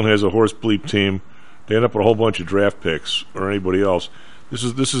Cleveland has a horse bleep team, they end up with a whole bunch of draft picks or anybody else. This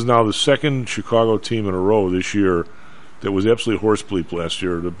is now the second Chicago team in a row this year that was absolutely horse bleep last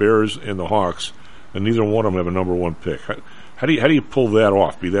year. The Bears and the Hawks, and neither one of them have a number 1 pick. How do you pull that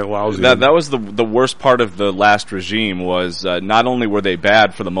off? Be that lousy? That was the worst part of the last regime. Was not only were they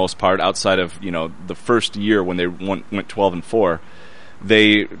bad for the most part, outside of the first year when they went 12-4,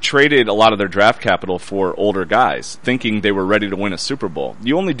 they traded a lot of their draft capital for older guys, thinking they were ready to win a Super Bowl.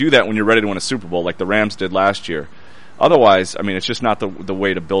 You only do that when you're ready to win a Super Bowl, like the Rams did last year. Otherwise, I mean, it's just not the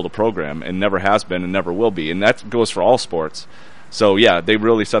way to build a program, and never has been and never will be. And that goes for all sports. So, yeah, they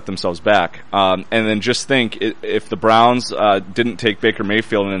really set themselves back. And then just think, if the Browns didn't take Baker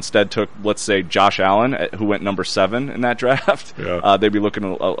Mayfield and instead took, let's say, Josh Allen, who went number 7 in that draft, they'd be looking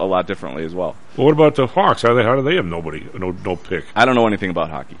a lot differently as well. Well, what about the Hawks? How do they have nobody, no pick? I don't know anything about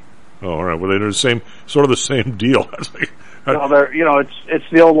hockey. Oh, all right. Well, they're the same deal. No, it's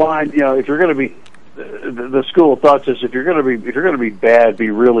the old line. If you're going to be, the school of thought says if you're going to be bad, be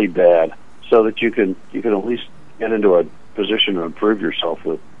really bad, so that you can at least get into a position to improve yourself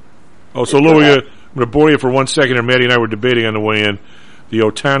with. Oh, so Louis, I'm going to bore you for 1 second. And Maddie and I were debating on the way in the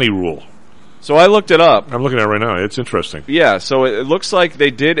Ohtani rule. So I looked it up. I'm looking at it right now. It's interesting. Yeah, so it looks like they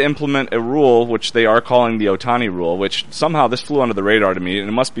did implement a rule, which they are calling the Ohtani rule, which somehow this flew under the radar to me, and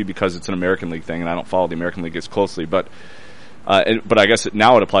it must be because it's an American League thing, and I don't follow the American League as closely, but I guess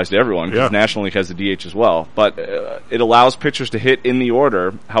now it applies to everyone, because National League has the DH as well. But it allows pitchers to hit in the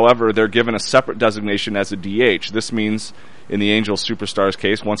order. However, they're given a separate designation as a DH. This means, in the Angels Superstars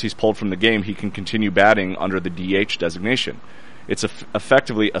case, once he's pulled from the game, he can continue batting under the DH designation. It's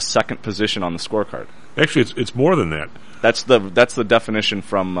effectively a second position on the scorecard. Actually, it's more than that. That's the definition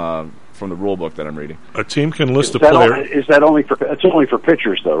from the rule book that I'm reading. A team can list a player. Is that only for? It's only for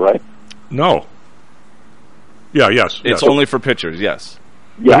pitchers, though, right? No. Yeah. Yes. It's only for pitchers. Yes.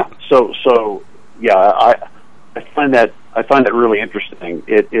 Yeah. So yeah. I find that really interesting.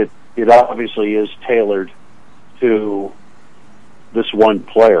 It obviously is tailored to this one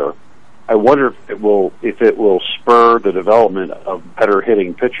player. I wonder if it will spur the development of better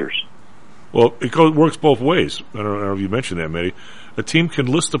hitting pitchers. Well, it works both ways. I don't know if you mentioned that, Matty. A team can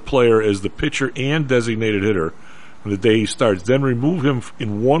list a player as the pitcher and designated hitter on the day he starts, then remove him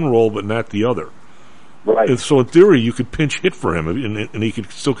in one role but not the other. Right. And so, in theory, you could pinch hit for him, and he could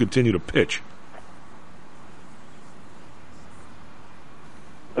still continue to pitch.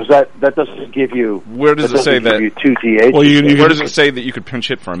 That doesn't give you. Where does it say that? You two DHs. Well, where does it say that you could pinch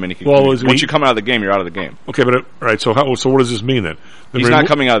hit for him? And he can, once you come out of the game, you're out of the game. Okay, but all right. So what does this mean then? He's not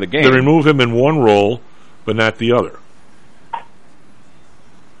coming out of the game. They remove him in one role, but not the other.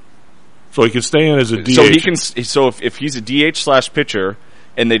 So he can stay in as a DH. So he can. So if he's a DH / pitcher,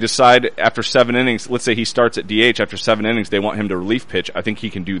 and they decide after 7 innings, let's say he starts at DH after 7 innings, they want him to relief pitch. I think he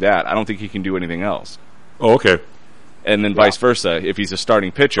can do that. I don't think he can do anything else. Oh, okay. And then vice versa. If he's a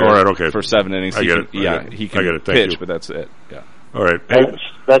starting pitcher for 7 innings, he can pitch, but that's it. Yeah. All right.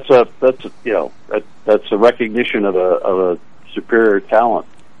 That's a recognition of a superior talent.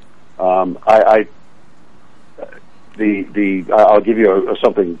 I'll give you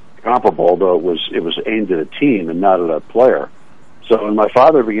something comparable, although it was aimed at a team and not at a player. So when my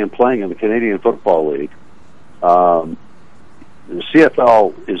father began playing in the Canadian Football League, the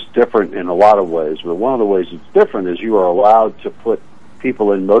CFL is different in a lot of ways, but one of the ways it's different is you are allowed to put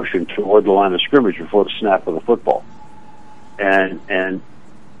people in motion toward the line of scrimmage before the snap of the football. And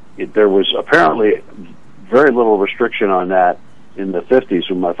there was apparently very little restriction on that in the 50s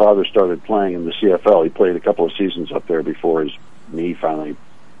when my father started playing in the CFL. He played a couple of seasons up there before his knee finally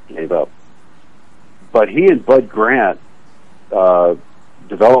gave up. But he and Bud Grant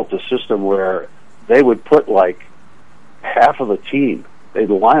developed a system where they would put like half of the team. They'd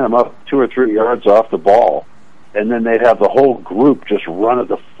line them up 2 or 3 yards off the ball, and then they'd have the whole group just run at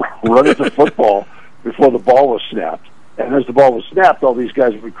the football before the ball was snapped. And as the ball was snapped, all these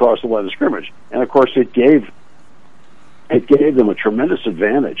guys would cross the line of scrimmage. And of course, it gave them a tremendous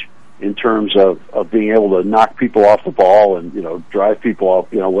advantage in terms of being able to knock people off the ball and drive people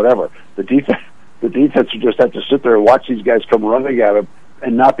off, whatever. The defense would just have to sit there and watch these guys come running at them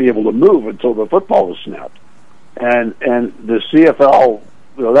and not be able to move until the football was snapped. And the CFL,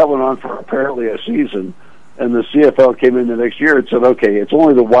 that went on for apparently a season, and the CFL came in the next year and said, okay, it's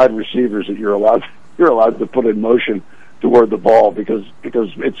only the wide receivers that you're allowed to put in motion toward the ball because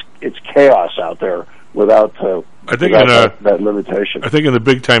it's chaos out there without that limitation. I think in the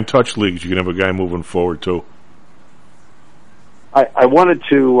big time touch leagues you can have a guy moving forward too. I wanted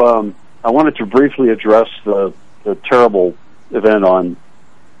to briefly address the terrible event on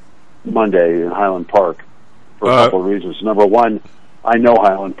Monday in Highland Park for a couple of reasons. Number one, I know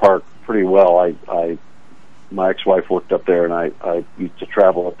Highland Park pretty well. My ex-wife worked up there, and I used to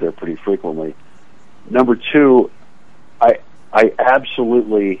travel up there pretty frequently. Number two, I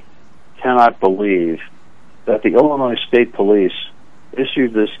absolutely cannot believe that the Illinois State Police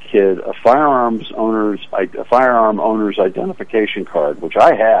issued this kid a firearm owner's identification card, which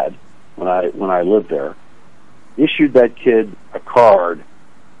I had when I lived there. Issued that kid a card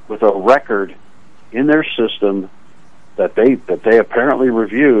with a record in their system that they apparently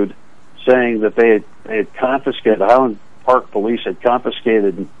reviewed, saying that they had confiscated, Highland Park Police had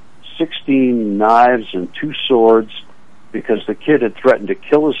confiscated 16 knives and 2 swords because the kid had threatened to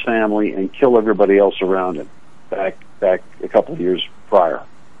kill his family and kill everybody else around him back a couple of years prior.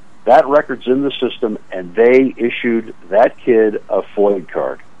 That record's in the system, and they issued that kid a FOID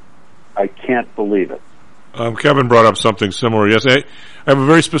card. I can't believe it. Kevin brought up something similar. Yes, I have a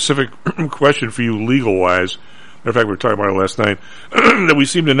very specific question for you legal-wise. Matter of fact, we were talking about it last night, that we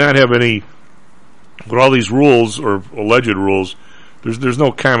seem to not have any, with all these rules, or alleged rules, there's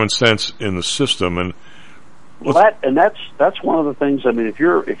no common sense in the system. And well, that's one of the things, I mean, if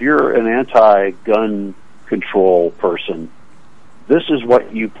you're an anti-gun control person, this is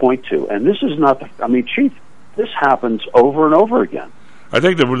what you point to. And this is not, Chief, this happens over and over again. I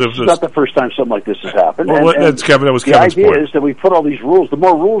think it's not the first time something like this has happened. Well, that's Kevin. That was the Kevin's idea point. is that we put all these rules. The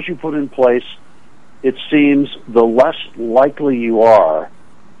more rules you put in place, it seems the less likely you are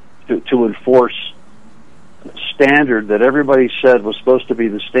to enforce the standard that everybody said was supposed to be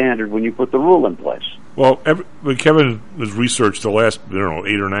the standard when you put the rule in place. Well, when Kevin has researched the last, 8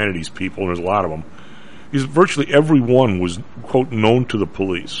 or 9 of these people, and there's a lot of them, virtually every one was, quote, known to the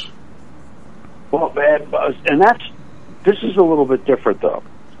police. Well, and this is a little bit different, though,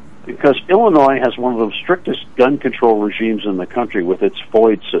 because Illinois has one of the strictest gun control regimes in the country with its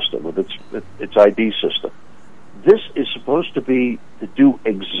FOID system, with its ID system. This is supposed to be to deal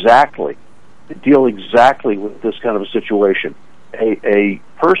exactly with this kind of a situation. A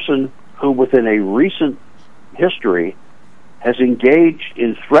person who, within a recent history, has engaged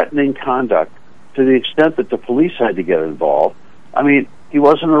in threatening conduct to the extent that the police had to get involved. I mean, he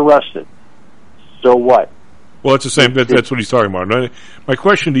wasn't arrested. So what? Well, it's the same. That's what he's talking about. My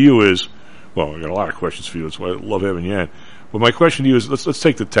question to you is, well, I got a lot of questions for you. That's why I love having you on. But my question to you is, let's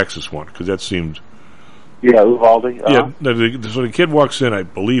take the Texas one, because that seemed... Yeah, Uvalde. Yeah, so the kid walks in, I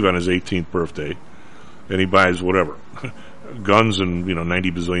believe, on his 18th birthday, and he buys whatever, guns and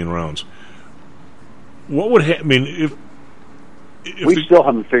 90 bazillion rounds. What would if we still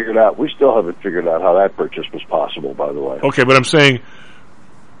haven't figured out how that purchase was possible, by the way. Okay, but I'm saying,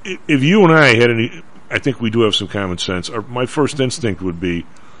 if you and I had any, I think we do have some common sense. My first instinct would be,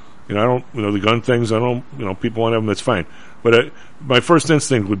 I don't, the gun things, I don't, people want to have them, that's fine. But my first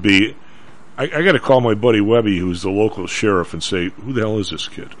instinct would be, I got to call my buddy Webby, who's the local sheriff, and say, who the hell is this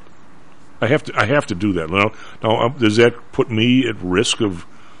kid? I have to do that. Now, does that put me at risk of,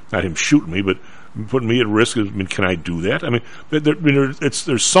 not him shooting me, but putting me at risk of, can I do that?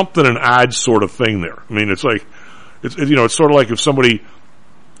 There's something, an odd sort of thing there. It's like, it's sort of like if somebody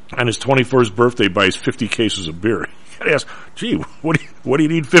on his 21st birthday buys 50 cases of beer. You got to ask, gee, what do you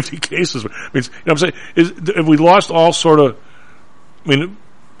need 50 cases? I'm saying, have we lost all sort of,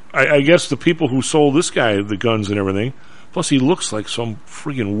 I guess the people who sold this guy the guns and everything, plus he looks like some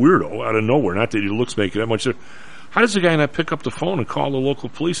freaking weirdo out of nowhere. Not that he looks making that much. How does the guy not pick up the phone and call the local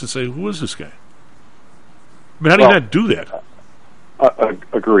police and say, who is this guy? How do you not do that?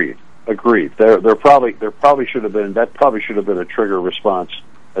 Agreed. There probably should have been a trigger response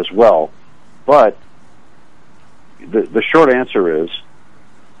as well. But the short answer is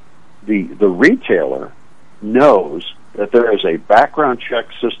the retailer knows that there is a background check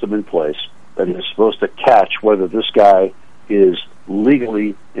system in place that is supposed to catch whether this guy is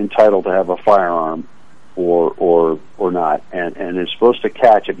legally entitled to have a firearm or not, and is supposed to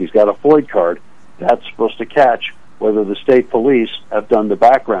catch, if he's got a FOID card, that's supposed to catch whether the state police have done the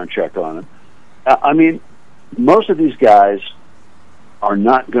background check on him. Most of these guys are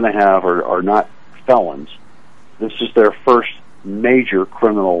not going to have, or are not felons. This is their first major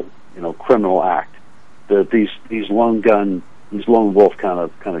criminal act. These lone wolf kind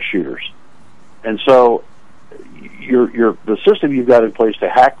of shooters, and so the system you've got in place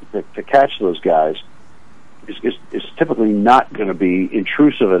to catch those guys is typically not going to be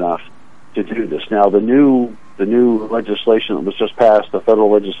intrusive enough to do this. Now, the new legislation that was just passed, the federal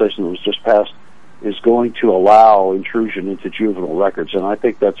legislation that was just passed, is going to allow intrusion into juvenile records, and I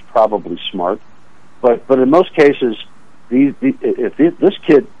think that's probably smart. But in most cases, if this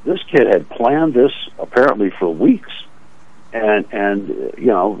kid had planned this apparently for weeks, and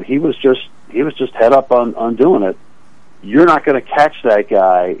he was just head up on doing it, you're not going to catch that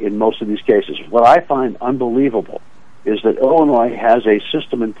guy in most of these cases. What I find unbelievable is that Illinois has a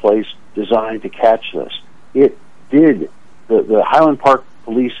system in place designed to catch this. It did. The Highland Park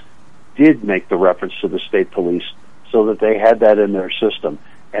Police did make the reference to the state police so that they had that in their system,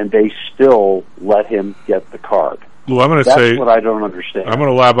 and they still let him get the card. Well, That's what I don't understand. I'm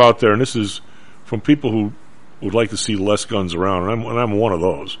going to lob out there, and this is from people who would like to see less guns around, and I'm one of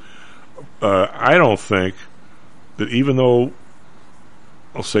those. I don't think that even though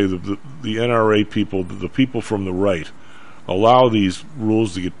I'll say the NRA people, the people from the right, allow these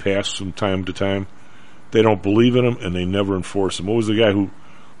rules to get passed from time to time. They don't believe in them, and they never enforce them. What was the guy who,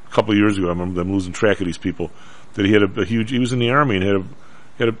 a couple of years ago, I remember them losing track of these people, that he had a huge, he was in the Army and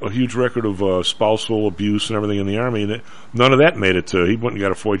had a huge record of spousal abuse and everything in the Army, and none of that made it to, he went and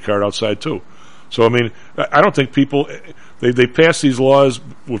got a FOID card outside too. So, I mean, I don't think people, they pass these laws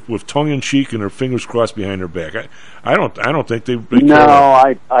with tongue-in-cheek and their fingers crossed behind their back. I don't think they No,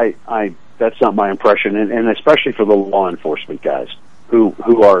 I that's not my impression, and especially for the law enforcement guys who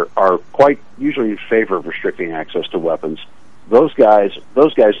are quite usually in favor of restricting access to weapons. Those guys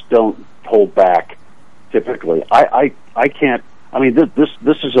don't hold back typically. I can't. I mean, this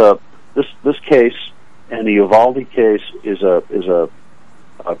case and the Uvalde case is a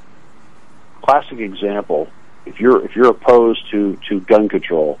classic example. If you're opposed to gun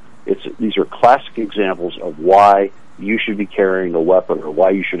control, these are classic examples of why you should be carrying a weapon or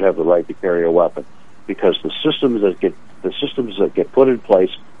why you should have the right to carry a weapon, because the systems that get put in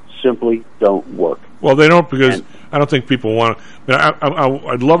place simply don't work. Well, they don't, because I don't think people want to.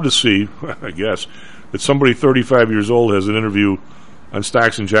 I'd love to see, I guess, that somebody 35 years old has an interview on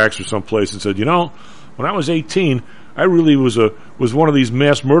Stocks and Jocks or someplace and said, when I was 18, I really was one of these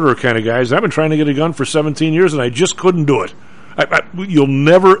mass murderer kind of guys. I've been trying to get a gun for 17 years and I just couldn't do it. You'll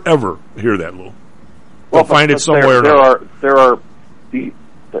never ever hear that, Lou. We'll find it somewhere. There are the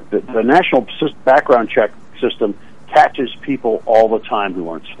national background check system catches people all the time who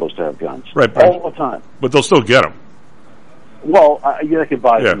aren't supposed to have guns. Right, all the time. But they'll still get them. Well, they can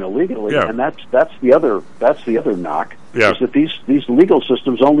buy them illegally, and that's the other knock. Yeah. Is that these legal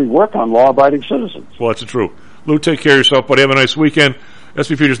systems only work on law-abiding citizens. Well, that's true. Lou, take care of yourself, buddy. Have a nice weekend.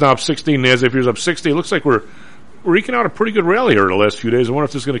 SP Futures now up 16, NASDAQ Futures up 60. It looks like we're eking out a pretty good rally here in the last few days. I wonder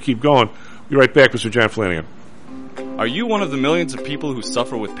if this is going to keep going. Be right back, Mr. John Flanagan. Are you one of the millions of people who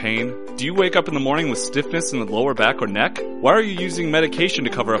suffer with pain? Do you wake up in the morning with stiffness in the lower back or neck? Why are you using medication to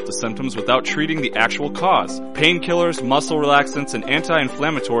cover up the symptoms without treating the actual cause? Painkillers, muscle relaxants, and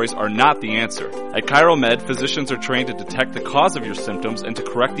anti-inflammatories are not the answer. At ChiroMed, physicians are trained to detect the cause of your symptoms and to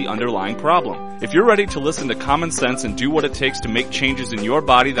correct the underlying problem. If you're ready to listen to common sense and do what it takes to make changes in your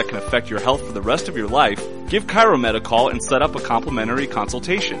body that can affect your health for the rest of your life, give ChiroMed a call and set up a complimentary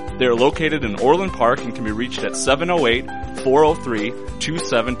consultation. They are located in Orland Park and can be reached at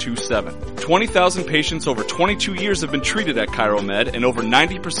 708-403-2727. 20,000 patients over 22 years have been treated at ChiroMed, and over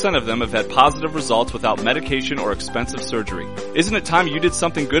 90% of them have had positive results without medication or expensive surgery. Isn't it time you did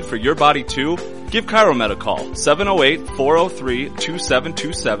something good for your body too? Give ChiroMed a call,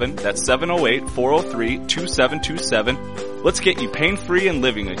 708-403-2727. That's 708-403-2727. Let's get you pain-free and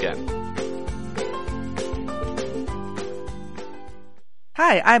living again.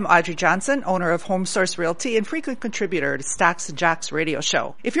 Hi, I'm Audrey Johnson, owner of Home Source Realty and frequent contributor to Stocks and Jocks radio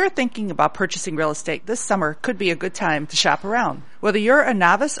show. If you're thinking about purchasing real estate, this summer could be a good time to shop around. Whether you're a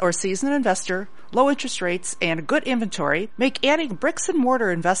novice or seasoned investor, low interest rates and a good inventory make adding bricks and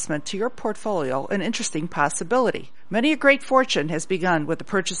mortar investment to your portfolio an interesting possibility. Many a great fortune has begun with the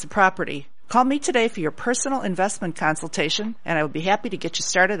purchase of property. Call me today for your personal investment consultation, and I will be happy to get you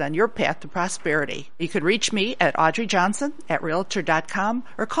started on your path to prosperity. You can reach me at audreyjohnson@realtor.com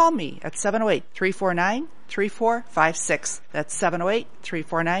or call me at 708-349-3456. That's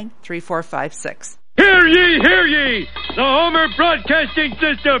 708-349-3456. Hear ye, hear ye! The Homer Broadcasting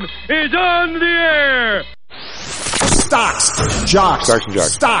System is on the air! Stocks, jocks, Stocks and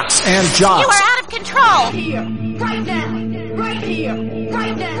Jocks. Stocks and jocks. You are out of control. Right here, right now, right here,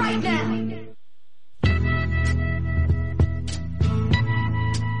 right now, right now.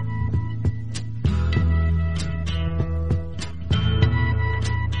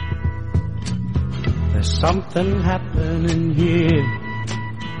 There's something happening here.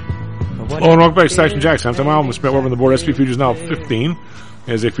 Hello and welcome back to Stocks and Jocks. I'm Tom Allen. We spent over on the board. SP Futures now up 15.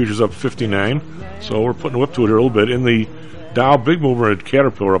 NASDAQ Futures up 59. So we're putting a whip to it here a little bit. In the Dow, big mover at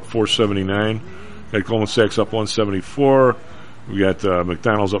Caterpillar up 479. Got Goldman Sachs up 174. We got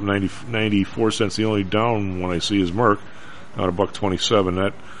McDonald's up 94 cents. The only down one I see is Merck, out of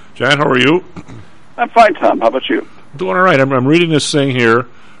 $1.27. John, how are you? I'm fine, Tom. How about you? Doing all right. I'm reading this thing here.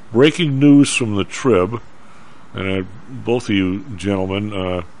 Breaking news from the Trib. And both of you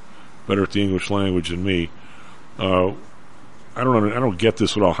gentlemen, better at the English language than me. I don't get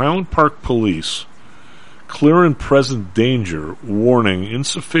this at all. Highland Park Police, clear and present danger, warning,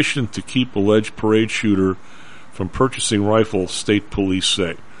 insufficient to keep alleged parade shooter from purchasing rifle, state police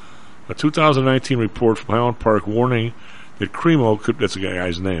say. A 2019 report from Highland Park warning that Cremo could, that's a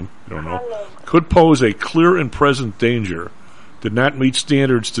guy's name, I don't know, could pose a clear and present danger, did not meet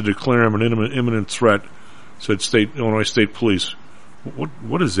standards to declare him an imminent threat, said Illinois State Police.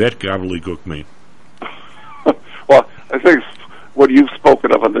 What does that gobbledygook mean? Well, I think what you've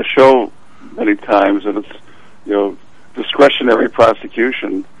spoken of on the show many times, and it's discretionary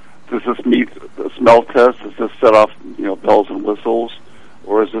prosecution. Does this meet the smell test? Does this set off bells and whistles,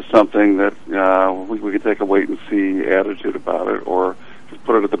 or is this something that we could take a wait and see attitude about it, or just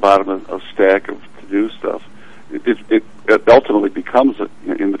put it at the bottom of a stack of to-do stuff? It ultimately becomes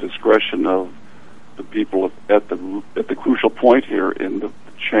in the discretion of the people at the crucial point here in the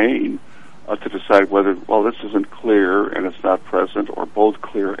chain to decide whether, well, this isn't clear and it's not present, or both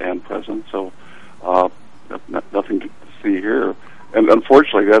clear and present. So nothing to see here. And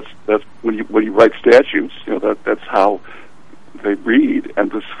unfortunately, that's when you write statutes, that's how they read. And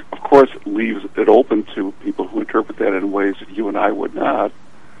this, of course, leaves it open to people who interpret that in ways that you and I would not.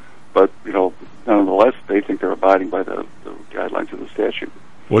 But nonetheless, they think they're abiding by the guidelines of the statute.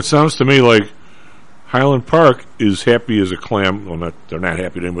 Well, it sounds to me like Highland Park is happy as a clam. Well, they're not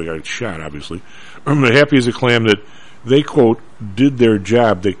happy that anybody got shot, obviously. They're happy as a clam that they, quote, did their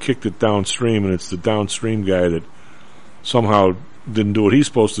job. They kicked it downstream, and it's the downstream guy that somehow didn't do what he's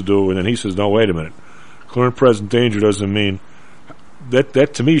supposed to do, and then he says, no, wait a minute. Clear and present danger doesn't mean...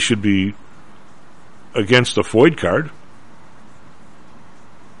 That to me should be against a FOID card.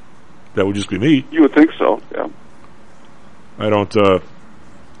 That would just be me. You would think so, yeah. I don't...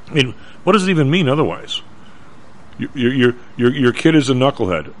 what does it even mean otherwise? Your kid is a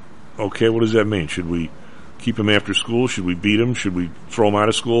knucklehead. Okay, what does that mean? Should we keep him after school? Should we beat him? Should we throw him out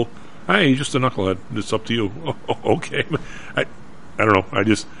of school? Hey, he's just a knucklehead. It's up to you. Oh, okay. I don't know.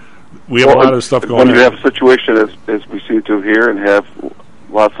 We have a lot of stuff going on. When you have a situation as we seem to here, and have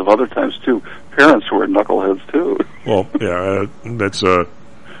lots of other times too, parents who are knuckleheads too. Well, yeah, that's...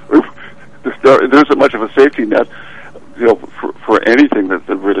 There isn't much of a safety net, for anything that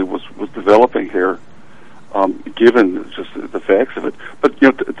really was developing here, given just the facts of it. But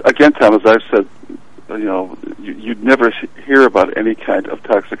again, Tom, as I've said, you'd never hear about any kind of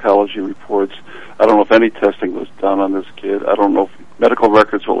toxicology reports. I don't know if any testing was done on this kid. I don't know if medical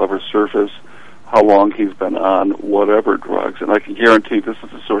records will ever surface how long he's been on whatever drugs. And I can guarantee this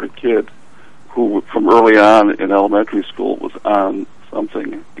is the sort of kid who, from early on in elementary school, was on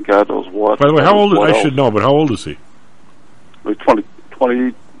something. God knows what. By the way, how old? I should know, but how old is he? He's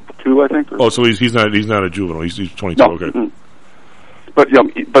 22, I think. So he's not a juvenile. He's 22. No. Okay. Mm-hmm.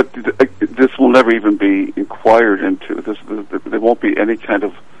 But this will never even be inquired into. There won't be any kind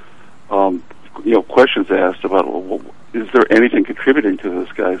of questions asked about, well, is there anything contributing to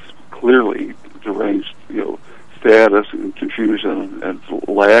this guy's clearly deranged status and confusion and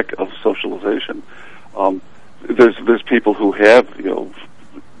lack of socialization. There's people who have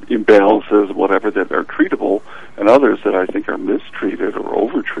imbalances, whatever, that are treatable, and others that I think are mistreated or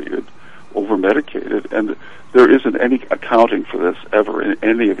overtreated, over-medicated, and there isn't any accounting for this ever in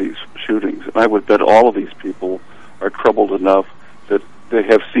any of these shootings. And I would bet all of these people are troubled enough that they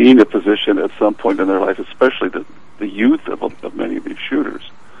have seen a physician at some point in their life, especially the youth of many of these shooters.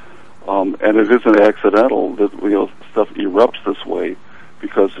 And it isn't accidental that stuff erupts this way,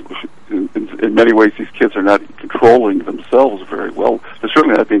 because in many ways these kids are not controlling themselves very well. They're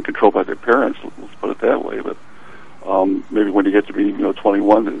certainly not being controlled by their parents, let's put it that way, but maybe when you get to be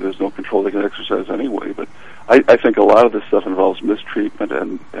 21, there's no control they can exercise anyway. But I think a lot of this stuff involves mistreatment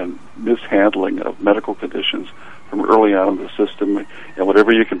and mishandling of medical conditions from early on in the system, and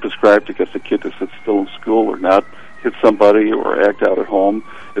whatever you can prescribe to get the kid to sit still in school or not hit somebody or act out at home.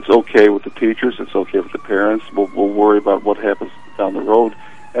 It's okay with the teachers, it's okay with the parents. We'll worry about what happens down the road,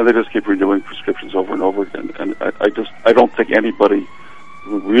 and they just keep renewing prescriptions over and over again. And I don't think anybody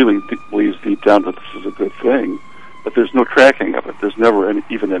really believes deep down that this is a good thing, but there's no tracking of it. There's never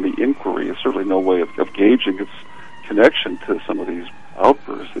even any inquiry. There's certainly no way of gauging its connection to some of these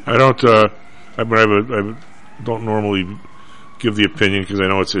outbursts. I don't normally give the opinion, because I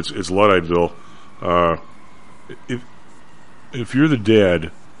know it's Ludditeville. If you're the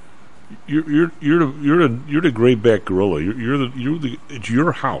dad, you're the grayback gorilla. It's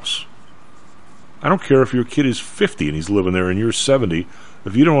your house. I don't care if your kid is 50 and he's living there and you're 70.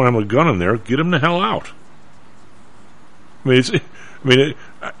 If you don't want him a gun in there, get him the hell out.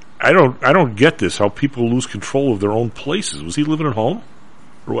 I don't get this. How people lose control of their own places. Was he living at home?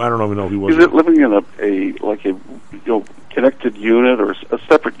 Or I don't even know if he was. He's living in a connected unit or a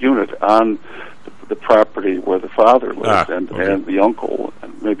separate unit on the property where the father lives and the uncle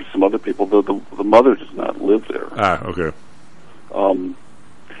and maybe some other people. The mother does not live there. Okay.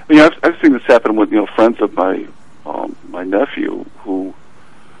 I've seen this happen with friends of my nephew who.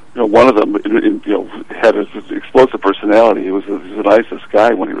 One of them, had an explosive personality. He was the nicest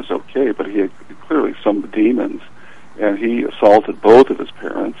guy when he was okay, but he had clearly some demons, and he assaulted both of his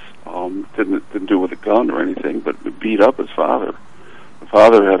parents. Didn't do it with a gun or anything, but beat up his father. The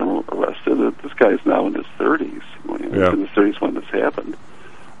father had him arrested. This guy is now in his 30s. He was in his 30s when this happened.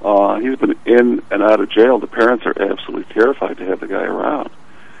 He's been in and out of jail. The parents are absolutely terrified to have the guy around.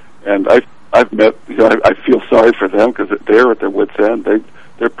 And I've met, I feel sorry for them because they're at their wits' end.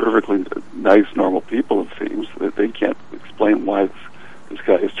 They're perfectly nice, normal people, it seems. They can't explain why this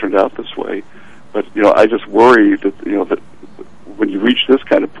guy has turned out this way. But, I just worry that, that when you reach this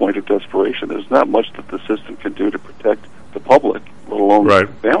kind of point of desperation, there's not much that the system can do to protect the public, let alone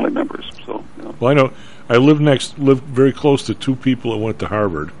family members. So, Well, I know. I lived very close to two people that went to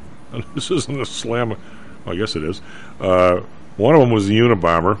Harvard. And this isn't a slam. Well, I guess it is. One of them was the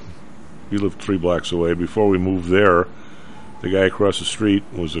Unabomber. He lived 3 blocks away. Before we moved there, the guy across the street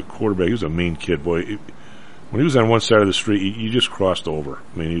was a quarterback. He was a mean kid, boy. When he was on one side of the street, you just crossed over.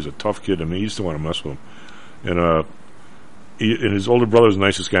 I mean, he was a tough kid. I mean, you used to want to mess with him. And his older brother was the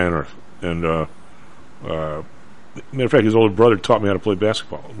nicest guy on earth. And matter of fact, his older brother taught me how to play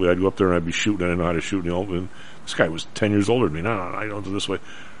basketball. I'd go up there and I'd be shooting. I didn't know how to shoot. And this guy was 10 years older than me. No, I don't do this way.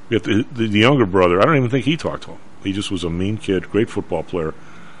 We have the younger brother, I don't even think he talked to him. He just was a mean kid, great football player.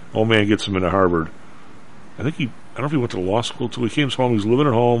 Old man gets him into Harvard. I don't know if he went to law school till he came home. He was living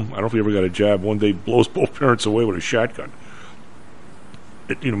at home. I don't know if he ever got a job. One day blows both parents away with a shotgun.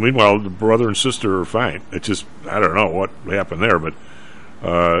 Meanwhile, the brother and sister are fine. It just, I don't know what happened there, but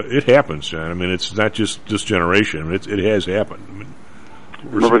it happens, John. I mean, it's not just this generation. I mean, it has happened. I mean,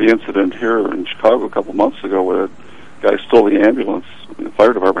 remember the incident here in Chicago a couple months ago where a guy stole the ambulance, the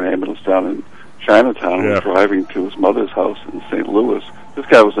fire department ambulance down in Chinatown and was driving to his mother's house in St. Louis. This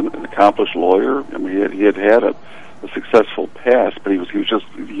guy was an accomplished lawyer. I mean, he had a successful past, but he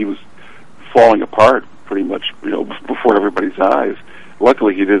was falling apart pretty much, before everybody's eyes.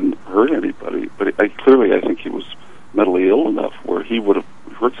 Luckily, he didn't hurt anybody, but clearly, I think he was mentally ill enough where he would have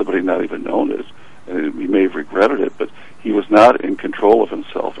hurt somebody not even known it, and he may have regretted it, but he was not in control of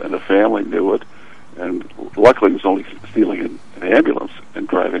himself, and the family knew it, and luckily he was only stealing an ambulance and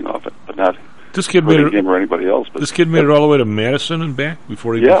driving off it, but not hurting him or anybody else. But this kid made it all the way to Madison and back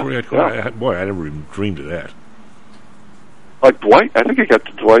before he had caught. Boy, I never even dreamed of that. Like Dwight, I think he got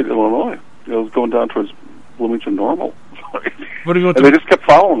to Dwight, Illinois. Going down towards Bloomington Normal. And they just kept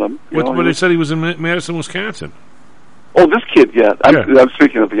following him. But they said he was in Madison, Wisconsin. Oh, this kid, I'm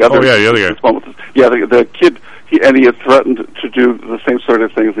speaking of the other. Oh, yeah, the other guy. The kid, he had threatened to do the same sort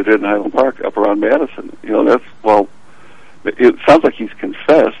of things they did in Highland Park up around Madison. It sounds like he's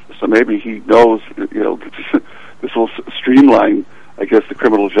confessed, so maybe he knows, this will streamline, I guess, the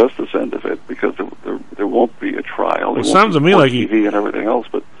criminal justice end of it, because there won't be a trial. It sounds to me like TV and everything else.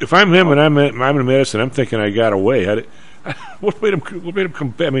 But if I'm him and I'm in Madison, I'm thinking I got away. What made him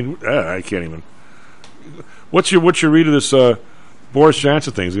come back? I mean, I can't even. What's your read of this Boris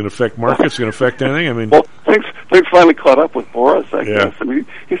Johnson thing? Is it going to affect markets? Is it going to affect anything? I mean, well, things finally caught up with Boris. I guess. I mean,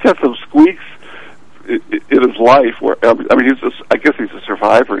 he's had some squeaks in his life where I guess he's a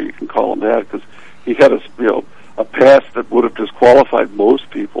survivor. You can call him that because he had a past that would have disqualified most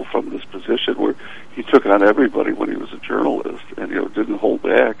people from this position, where he took on everybody when he was a journalist and didn't hold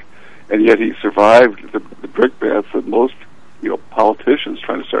back, and yet he survived the brickbats that most politicians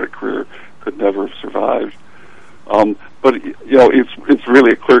trying to start a career could never have survived. But it's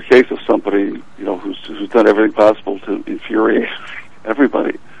really a clear case of somebody who's done everything possible to infuriate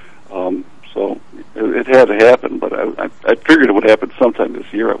everybody. So it had to happen, but I figured it would happen sometime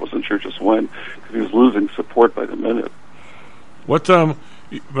this year. I wasn't sure just when, because he was losing support by the minute. What I don't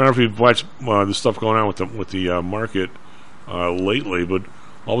know if you've watched the stuff going on with the market lately, but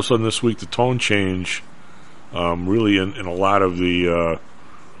all of a sudden this week the tone change really in a lot of the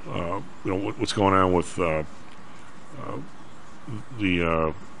what's going on with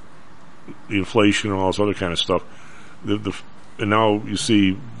the inflation and all this other kind of stuff. And now you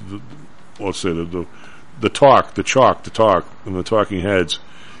see let's say the talk, and the talking heads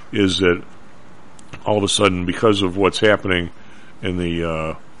is that all of a sudden, because of what's happening in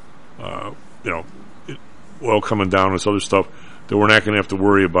the oil coming down and this other stuff, that we're not going to have to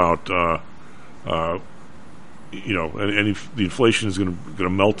worry about the inflation is going to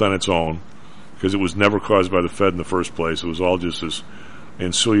melt on its own, because it was never caused by the Fed in the first place. It was all just this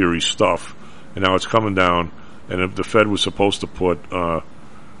ancillary stuff, and now it's coming down. And if the Fed was supposed to put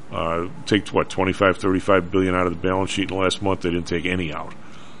take 25-35 billion out of the balance sheet in the last month, they didn't take any out.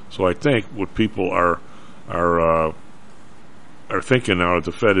 So I think what people are thinking now that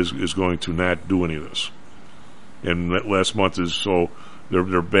the Fed is going to not do any of this. And that last month is so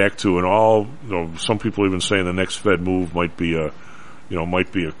they're back to, and all some people even saying the next Fed move might be a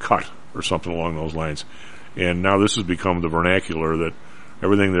cut or something along those lines. And now this has become the vernacular that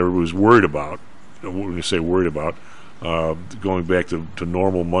everything that was worried about, when you say worried about, going back to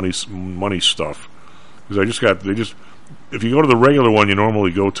normal money stuff. Because if you go to the regular one you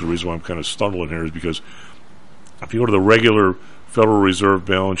normally go to, the reason why I'm kind of stumbling here is because if you go to the regular Federal Reserve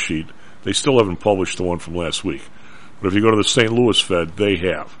balance sheet, they still haven't published the one from last week. But if you go to the St. Louis Fed, they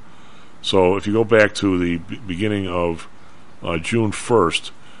have. So if you go back to the beginning of June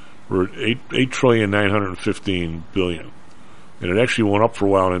 1st, we're at $8,915 billion. And it actually went up for a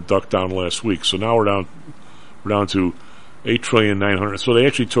while and ducked down last week. So now we're down to $8,900,000. So they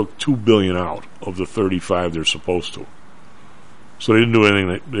actually took $2 billion out of the 35 they're supposed to. So they didn't do anything.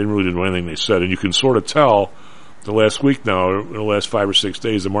 They didn't really do anything they said. And you can sort of tell the last week now, in the last 5 or 6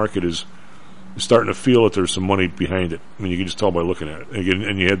 days, the market is starting to feel that there's some money behind it. I mean, you can just tell by looking at it.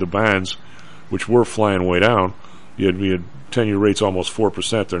 And you had the bonds, which were flying way down. You had 10-year rates almost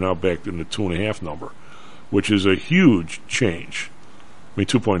 4%. They're now back in the 2.5 number, which is a huge change. I mean,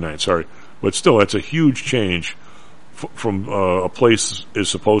 2.9, sorry. But still, that's a huge change from a place is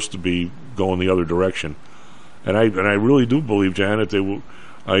supposed to be going the other direction. And I really do believe, John, that they will,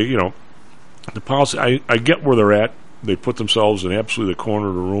 the policy, I get where they're at. They put themselves in absolutely the corner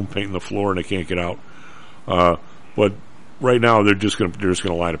of the room, painting the floor, and they can't get out. But right now, they're just going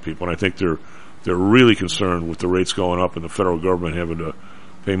to lie to people. And I think they're really concerned with the rates going up and the federal government having to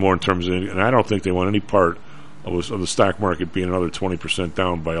pay more in terms of, and I don't think they want any part of the stock market being another 20%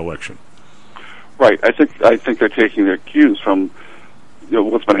 down by election. Right. I think they're taking their cues from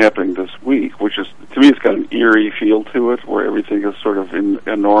what's been happening this week, which is, to me, it's got an eerie feel to it, where everything is sort of in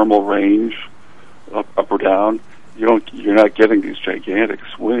a normal range, up or down. You're not getting these gigantic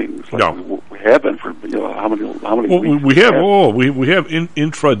swings like no. we have been for how many weeks. We have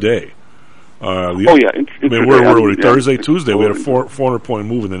intraday. Intraday. Where were we? Thursday, Tuesday, we had a 400-point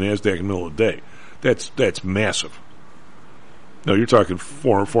move in the NASDAQ in the middle of the day. That's massive. No, you're talking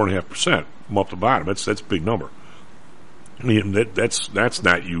 4.5% from up to bottom. That's a big number. I mean, that's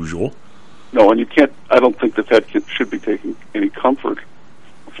not usual. No, and you can't. I don't think the Fed should be taking any comfort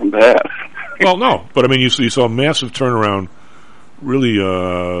from that. Well, no, but I mean, you saw a massive turnaround, really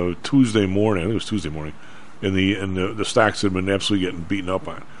Tuesday morning. I think it was Tuesday morning, and the stocks had been absolutely getting beaten up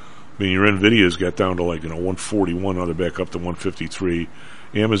on. I mean, your Nvidia's got down to 141, now they're back up to 153.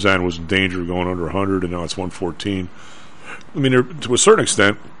 Amazon was in danger of going under 100, and now it's 114. I mean, to a certain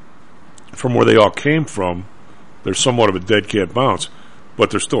extent, from where they all came from, there's somewhat of a dead cat bounce, but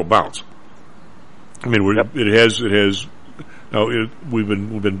there's still a bounce. I mean, it has. Now we've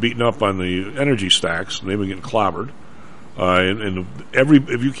been beaten up on the energy stacks, and they've been getting clobbered. And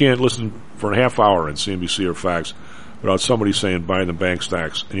if you can't listen for a half hour on CNBC or Fox without somebody saying buy the bank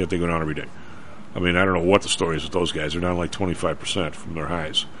stacks, and yet they go down every day. I mean, I don't know what the story is with those guys. They're down 25% from their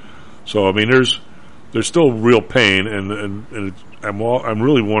highs. So I mean, there's still real pain, and I'm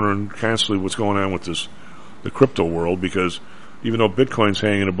really wondering constantly what's going on with the crypto world, because even though Bitcoin's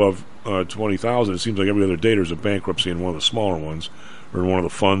hanging above 20,000, it seems like every other day there's a bankruptcy in one of the smaller ones, or in one of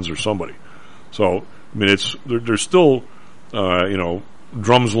the funds, or somebody. So I mean, there's still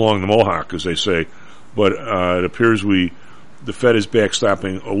drums along the Mohawk, as they say, but it appears the Fed is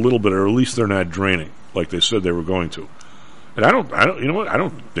backstopping a little bit, or at least they're not draining like they said they were going to. And I don't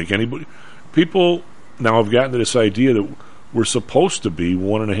think people now have gotten to this idea that we're supposed to be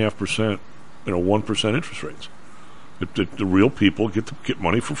 1.5%, 1% interest rates. The real people get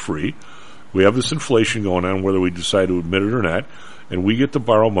money for free. We have this inflation going on, whether we decide to admit it or not, and we get to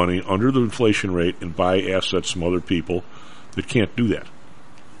borrow money under the inflation rate and buy assets from other people that can't do that.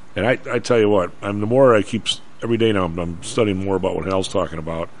 And I tell you what, the more I keep every day now, I'm studying more about what Hal's talking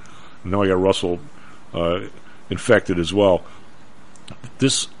about. And now I got Russell infected as well.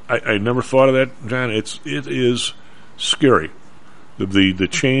 This I never thought of that, John. It is scary. The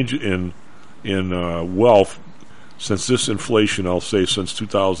change in wealth since this inflation, I'll say since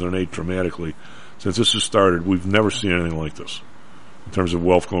 2008, dramatically, since this has started, we've never seen anything like this in terms of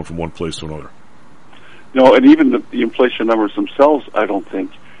wealth going from one place to another. No, and even the inflation numbers themselves, I don't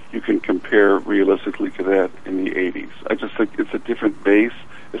think you can compare realistically to that in the 80s. I just think it's a different base.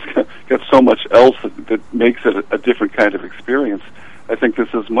 It's got so much else that makes it a different kind of experience. I think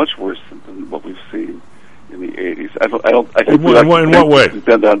this is much worse than what we've seen in the 80s. I think in what way? We've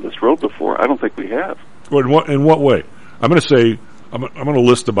been down this road before. I don't think we have. In what way? I'm going to say I'm going to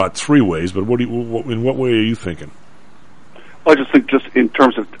list about 3 ways, but in what way are you thinking? Well, I just think just in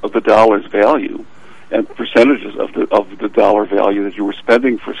terms of the dollar's value and percentages of the dollar value that you were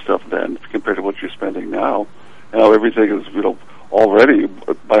spending for stuff then compared to what you're spending now. Now everything is already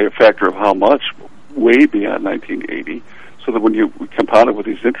by a factor of how much way beyond 1980. So that when you compound it with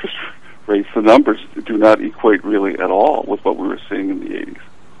these interest rates, the numbers do not equate really at all with what we were seeing in the 80s.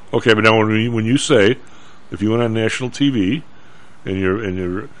 Okay, but now when you say, if you went on national TV and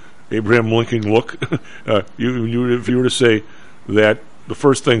your Abraham Lincoln look, if you were to say that, the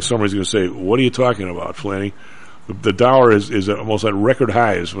first thing somebody's going to say, what are you talking about, Flanny? The dollar is almost at record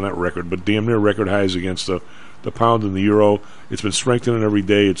highs, well, not record, but damn near record highs against the pound and the euro. It's been strengthening every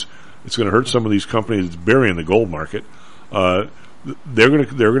day. It's going to hurt some of these companies. It's burying the gold market. They're going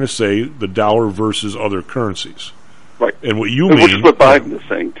to say the dollar versus other currencies. Right. And what you mean, which is what Biden is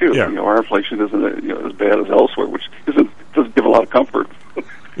saying too. Yeah. Our inflation isn't as bad as elsewhere, which doesn't give a lot of comfort.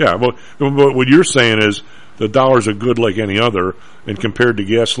 Yeah, but what you're saying is the dollar's a good like any other, and compared to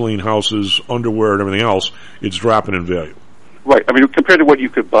gasoline, houses, underwear, and everything else, it's dropping in value. Right. I mean, compared to what you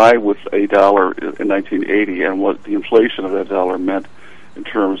could buy with $1 in 1980, and what the inflation of that dollar meant in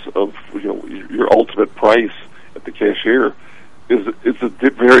terms of your ultimate price at the cashier, is a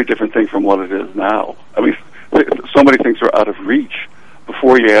very different thing from what it is now. I mean, so many things are out of reach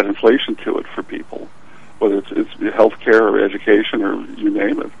before you add inflation to it for people, whether it's healthcare or education or you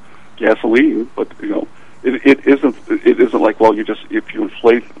name it, gasoline. But it isn't like, well, if you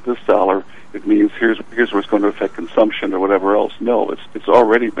inflate this dollar, it means here's where it's going to affect consumption or whatever else. No, it's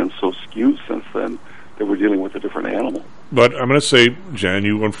already been so skewed since then that we're dealing with a different animal. But I'm going to say, Jan,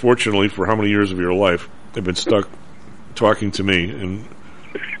 you unfortunately, for how many years of your life, have been stuck talking to me, and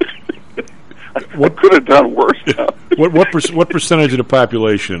what could have done worse? What percentage of the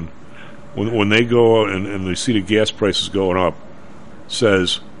population, when they go out and they see the gas prices going up,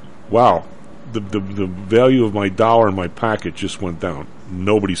 says, "Wow, the value of my dollar in my pocket just went down"?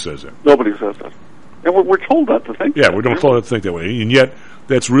 Nobody says that. Nobody says that, and we're told not to think. Yeah, we're told not to think that way, and yet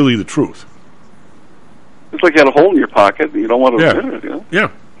that's really the truth. It's like you had a hole in your pocket and you don't want to admit it. Yeah.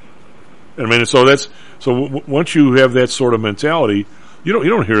 I mean, once you have that sort of mentality, you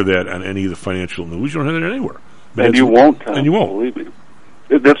don't hear that on any of the financial news. You don't hear that anywhere. And you won't. And you won't. Believe me.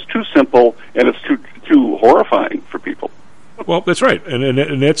 That's too simple, and it's too horrifying for people. Well, that's right,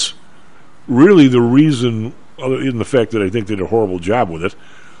 and that's really the reason. Other than the fact that I think they did a horrible job with it,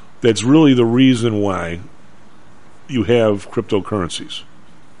 that's really the reason why you have cryptocurrencies.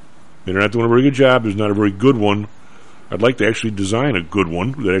 They're not doing a very good job. There's not a very good one. I'd like to actually design a good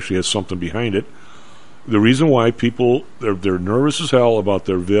one that actually has something behind it. The reason why people they're nervous as hell about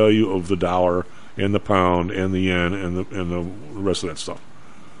their value of the dollar and the pound and the yen and the rest of that stuff.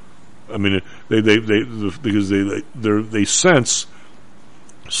 I mean, because they sense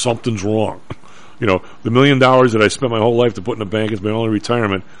something's wrong. The $1 million that I spent my whole life to put in the bank is my only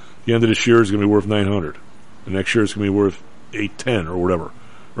retirement. The end of this year is going to be worth $900. The next year it's going to be worth $810 or whatever,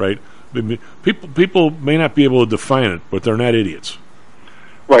 right? People may not be able to define it, but they're not idiots.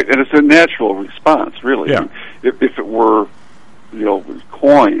 Right, and it's a natural response, really. Yeah. I mean, if it were,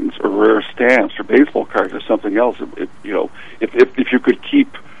 coins or rare stamps or baseball cards or something else, if you could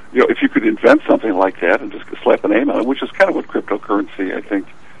keep, if you could invent something like that and just slap a name on it, which is kind of what cryptocurrency, I think,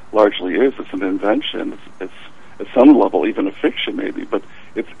 largely is. It's an invention. It's at some level even a fiction, maybe, but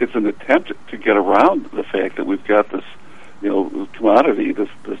it's an attempt to get around the fact that we've got this, commodity,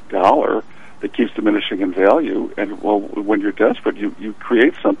 this dollar that keeps diminishing in value, and when you're desperate, you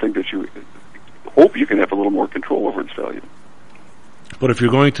create something that you hope you can have a little more control over its value. But if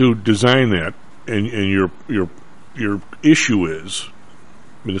you're going to design that, and your issue is,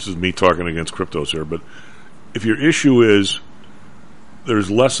 I mean, this is me talking against cryptos here, but if your issue is there's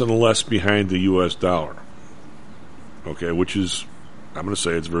less and less behind the U.S. dollar, okay, which is, I'm going to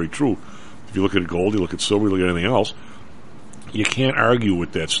say it's very true. If you look at gold, you look at silver, you look at anything else, you can't argue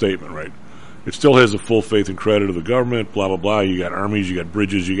with that statement, right? It still has the full faith and credit of the government, blah, blah, blah. You got armies, you got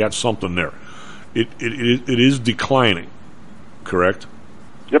bridges, you got something there. It is declining, correct?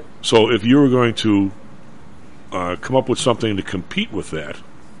 Yep. So if you were going to come up with something to compete with that,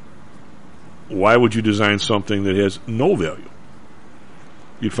 why would you design something that has no value?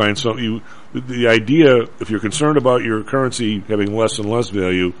 You'd find the idea, if you're concerned about your currency having less and less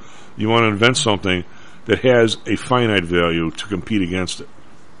value, you want to invent something that has a finite value to compete against it,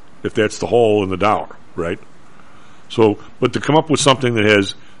 if that's the hole in the dollar, right? So, but to come up with something that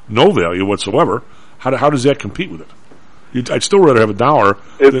has no value whatsoever, how does that compete with it? I'd still rather have a dollar.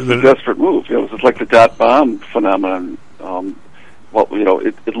 It's a desperate move. It's like the dot-bomb phenomenon.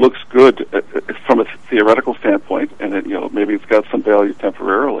 It looks good from a theoretical standpoint, and maybe it's got some value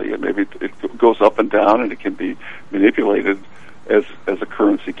temporarily, and maybe it goes up and down, and it can be manipulated as a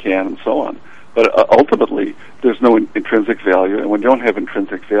currency can, and so on. But ultimately, there's no intrinsic value, and when you don't have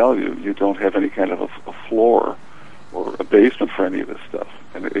intrinsic value, you don't have any kind of a floor or a basement for any of this stuff.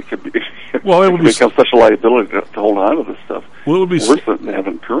 And it could be well, it would become such a liability to hold on to this stuff. Well, it would be worse than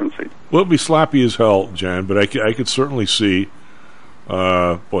having currency. Well, it would be sloppy as hell, John. But I could certainly see.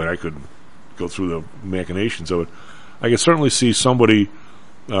 I could go through the machinations of it. I could certainly see somebody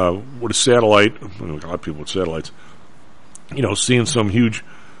with a satellite. A lot of people with satellites. Seeing some huge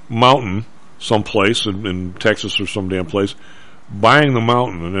mountain someplace in Texas or some damn place, buying the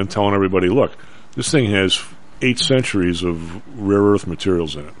mountain and then telling everybody, look, this thing has 8 centuries of rare earth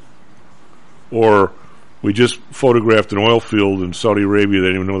materials in it. Or we just photographed an oil field in Saudi Arabia they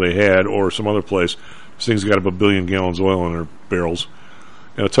didn't even know they had, or some other place. This thing's got about 1 billion gallons of oil in their barrels.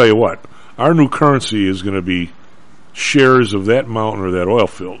 And I'll tell you what, our new currency is going to be shares of that mountain or that oil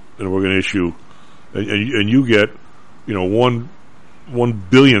field, and we're going to issue, and you get, 1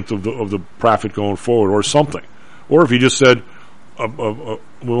 billionth of the profit going forward, or something. Or if you just said, we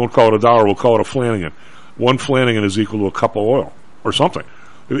won't call it a dollar, we'll call it a Flanagan. 1 Flanagan is equal to a cup of oil, or something.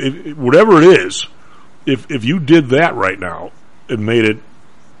 Whatever it is, if you did that right now and made it,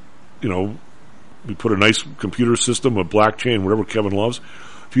 we put a nice computer system, a blockchain, whatever Kevin loves.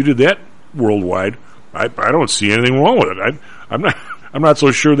 If you did that worldwide, I don't see anything wrong with it. I'm not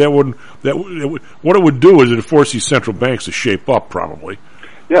so sure that wouldn't what it would do is it'd force these central banks to shape up, probably.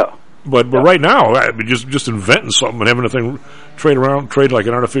 Yeah. But right now, just inventing something and having a thing trade like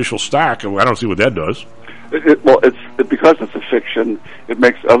an artificial stock, I don't see what that does. Because it's a fiction, it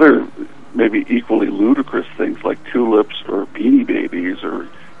makes other maybe equally ludicrous things like tulips or Beanie Babies or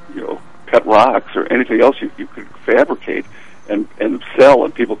pet rocks or anything else you could fabricate and sell,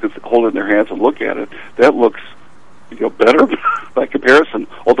 and people could hold it in their hands and look at it. That looks better by comparison,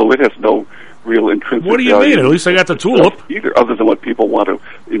 although it has no real intrinsic value. What do you mean? At least I got the tulip. Either, other than what people want to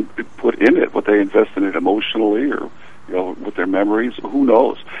put in it, what they invest in it emotionally or with their memories. Who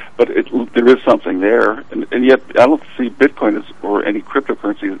knows? But there is something there, and yet I don't see Bitcoin or any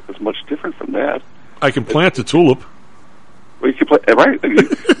cryptocurrency as much different from that. I can plant the tulip. Well, you can right.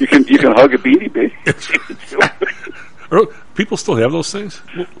 You can hug a Beanie Baby. People still have those things?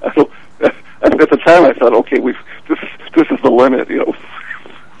 At the time, I thought, okay, this is the limit.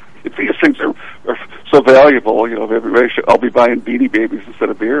 If these things are so valuable, I'll be buying Beanie Babies instead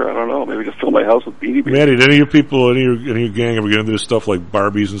of beer. I don't know. Maybe just fill my house with Beanie Babies. Matty, did any of your gang ever get into this stuff like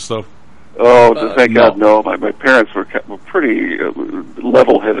Barbies and stuff? Oh, thank God, no. My parents were pretty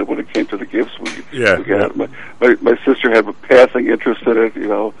level-headed when it came to the gifts we got. Yeah. My sister had a passing interest in it,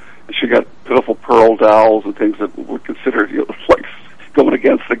 and she got pitiful pearl dolls and things that were considered like going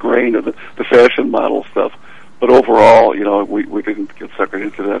against the grain of the fashion model stuff. But overall, we didn't get suckered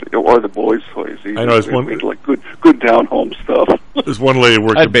into that, or the boys' toys. I know like good down home stuff. There's one lady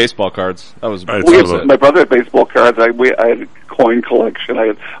worked. I had baseball cards. That was my brother had baseball cards. I had a coin collection. I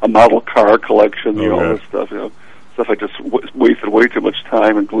had a model car collection. All this stuff. Stuff I just wasted way too much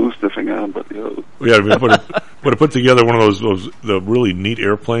time and glue sniffing on. But but to put together one of those the really neat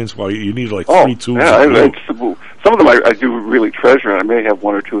airplanes. Well, you need like 3 tools. Yeah, some of them I do really treasure. I may have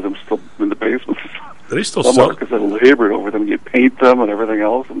 1 or 2 of them still in the basement. Do they still sell? Because I labored over them. You paint them and everything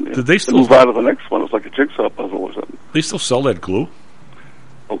else. And, Did they still move on to the next one? It's like a jigsaw puzzle or something. They still sell that glue?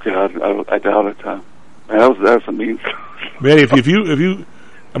 Oh God, I doubt it, Tom. Man, that was a mean. Man, if you,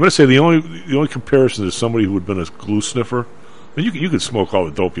 I'm going to say the only comparison is somebody who had been a glue sniffer. I mean, you could smoke all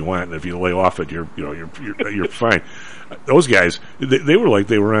the dope you want, and if you lay off it, you're fine. Those guys, they were like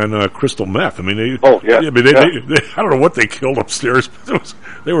they were on crystal meth. I mean, they I don't know what they killed upstairs, but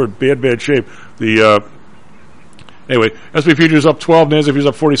they were in bad shape. Anyway, S&P futures up 12, Nasdaq futures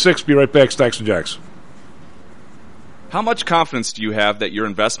up 46. Be right back, Stacks and Jacks. How much confidence do you have that your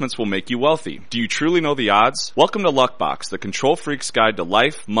investments will make you wealthy? Do you truly know the odds? Welcome to Luckbox, the control freak's guide to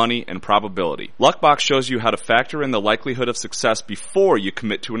life, money, and probability. Luckbox shows you how to factor in the likelihood of success before you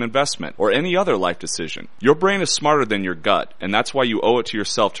commit to an investment or any other life decision. Your brain is smarter than your gut, and that's why you owe it to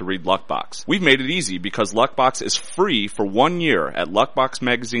yourself to read Luckbox. We've made it easy because Luckbox is free for 1 year at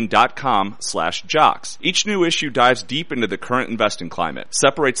luckboxmagazine.com/jocks. Each new issue dives deep into the current investing climate,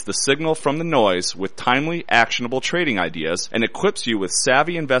 separates the signal from the noise with timely, actionable trading ideas, and equips you with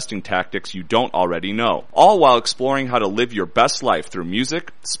savvy investing tactics you don't already know, all while exploring how to live your best life through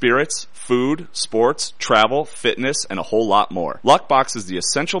music, spirits, food, sports, travel, fitness, and a whole lot more. Luckbox is the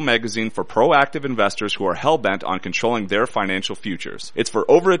essential magazine for proactive investors who are hell-bent on controlling their financial futures. It's for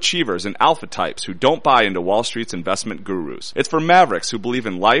overachievers and alpha types who don't buy into Wall Street's investment gurus. It's for mavericks who believe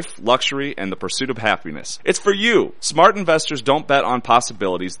in life, luxury, and the pursuit of happiness. It's for you. Smart investors don't bet on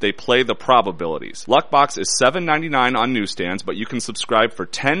possibilities, they play the probabilities. Luckbox is $7.99 online on newsstands, but you can subscribe for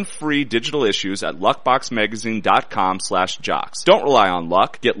 10 free digital issues at luckboxmagazine.com/jocks. Don't rely on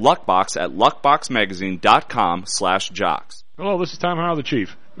luck. Get Luckbox at luckboxmagazine.com/jocks. Hello, this is Tom Howell, the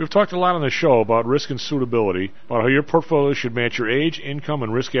Chief. We've talked a lot on the show about risk and suitability, about how your portfolio should match your age, income,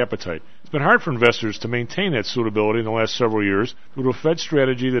 and risk appetite. It's been hard for investors to maintain that suitability in the last several years due to a Fed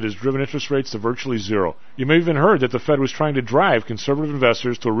strategy that has driven interest rates to virtually zero. You may have even heard that the Fed was trying to drive conservative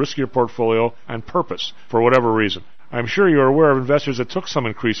investors to a riskier portfolio on purpose, for whatever reason. I'm sure you're aware of investors that took some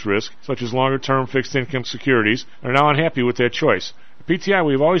increased risk, such as longer-term fixed income securities, and are now unhappy with that choice. At PTI,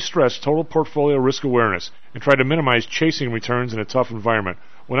 we've always stressed total portfolio risk awareness and tried to minimize chasing returns in a tough environment.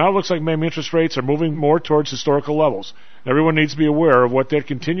 Well, now it looks like maybe interest rates are moving more towards historical levels. Everyone needs to be aware of what that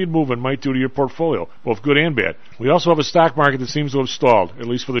continued movement might do to your portfolio, both good and bad. We also have a stock market that seems to have stalled, at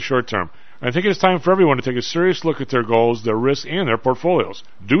least for the short term. I think it is time for everyone to take a serious look at their goals, their risks, and their portfolios.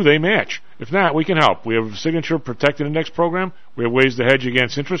 Do they match? If not, we can help. We have a Signature Protected Index program. We have ways to hedge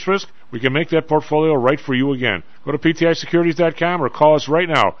against interest risk. We can make that portfolio right for you again. Go to PTIsecurities.com or call us right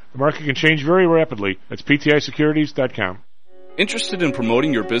now. The market can change very rapidly. That's PTIsecurities.com. Interested in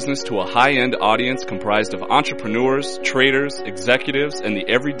promoting your business to a high-end audience comprised of entrepreneurs, traders, executives, and the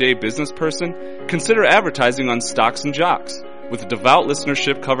everyday business person? Consider advertising on Stocks and Jocks. With a devout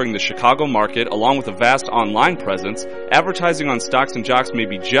listenership covering the Chicago market, along with a vast online presence, advertising on Stocks and Jocks may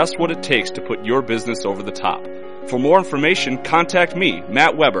be just what it takes to put your business over the top. For more information, contact me,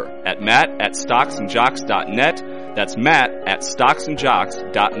 Matt Weber, at matt@stocksandjocks.net. That's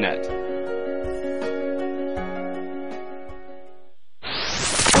matt@stocksandjocks.net.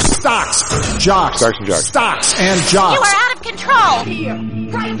 Stocks, jocks, Stocks and Jocks. Stocks and Jocks. You are out of control. Here,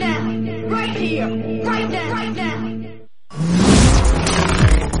 right now, right here, right now, right now.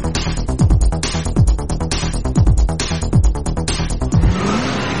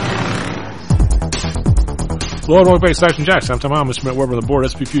 Hello and welcome back to Stocks and Jocks. I'm Tom Howell, Mr. Matt Weber on the board.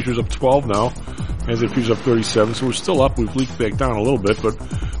 SP Futures up 12 now. NASDAQ Futures up 37, so we're still up. We've leaked back down a little bit, but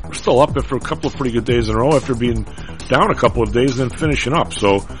we're still up after a couple of pretty good days in a row, after being down a couple of days and then finishing up.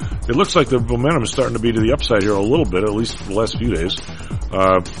 So it looks like the momentum is starting to be to the upside here a little bit, at least for the last few days.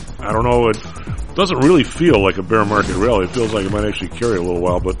 I don't know. It doesn't really feel like a bear market rally. It feels like it might actually carry a little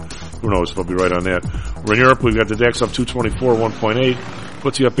while, but who knows if I'll be right on that. We're in Europe. We've got the DAX up 224, 1.8.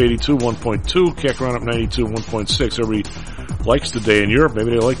 FTSE up 82, 1.2. CAC around up 92, 1.6. Everybody likes the day in Europe.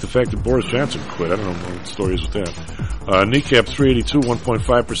 Maybe they like the fact that Boris Johnson quit. I don't know what the story is with that. Nikkei 382,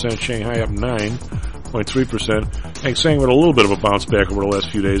 1.5%. Shanghai up 9.3%. Hang Seng with a little bit of a bounce back over the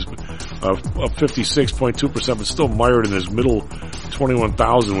last few days, but up 56.2%, but still mired in his middle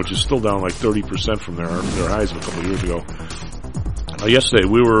 21,000, which is still down like 30% from their highs of a couple of years ago. Yesterday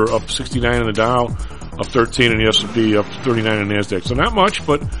we were up 69 in the Dow, up 13 in the S&P, up 39 in the NASDAQ. So not much,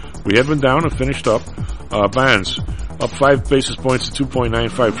 but we had been down and finished up. Bonds up 5 basis points to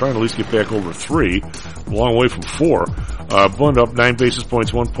 2.95, trying to at least get back over 3, a long way from 4. Bund up 9 basis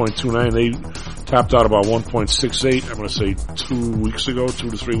points, 1.29. They topped out about 1.68, I'm going to say 2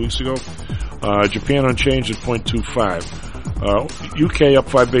 to 3 weeks ago. Japan unchanged at 0.25. UK up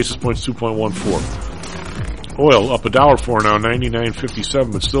 5 basis points, 2.14. Oil up $1.04 now,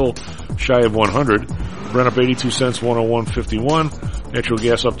 99.57, but still shy of 100. Brent up 82 cents, 101.51. Natural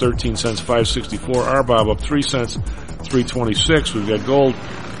gas up 13 cents, 5.64. RBOB up 3 cents, 3.26. We've got gold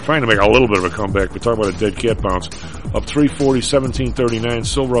trying to make a little bit of a comeback. We talk about a dead cat bounce. Up 3.40, 17.39.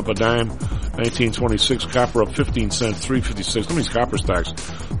 Silver up a dime, 19.26. Copper up 15 cents, 3.56. Some of these copper stocks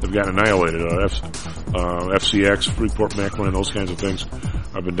have gotten annihilated. FCX, Freeport-McMoRan, those kinds of things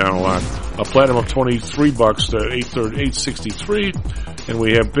have been down a lot. Platinum up $23 to 863, and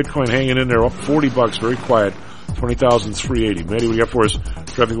we have Bitcoin hanging in there up $40, very quiet, 20,380. Maddie, what do you got for us?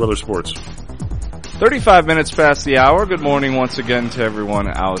 Traffic, weather, sports. 35 minutes past the hour. Good morning once again to everyone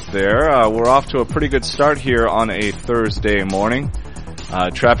out there. We're off to a pretty good start here on a Thursday morning.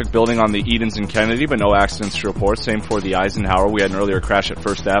 Traffic building on the Edens and Kennedy, but no accidents to report. Same for the Eisenhower. We had an earlier crash at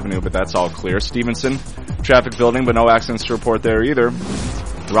First Avenue, but that's all clear. Stevenson, traffic building, but no accidents to report there either.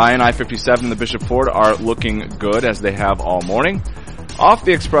 Ryan, I-57, and the Bishop Ford are looking good, as they have all morning. Off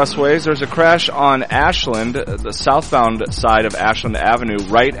the expressways, there's a crash on Ashland, the southbound side of Ashland Avenue,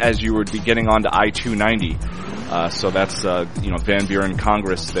 right as you would be getting onto I-290. So that's, Van Buren,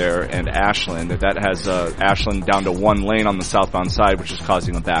 Congress there, and Ashland. That has Ashland down to one lane on the southbound side, which is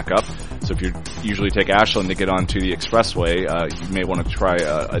causing a backup. So if you usually take Ashland to get onto the expressway, you may want to try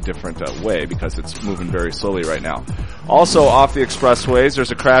a different way, because it's moving very slowly right now. Also off the expressways,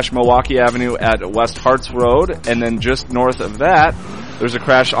 there's a crash Milwaukee Avenue at West Harts Road, and then just north of that, there's a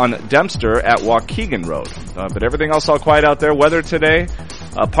crash on Dempster at Waukegan Road. But everything else all quiet out there. Weather today,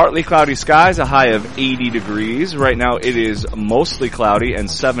 Partly cloudy skies, a high of 80 degrees. Right now it is mostly cloudy and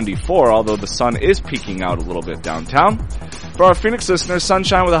 74, although the sun is peeking out a little bit downtown. For our Phoenix listeners,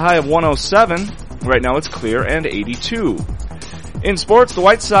 sunshine with a high of 107. Right now it's clear and 82. In sports, the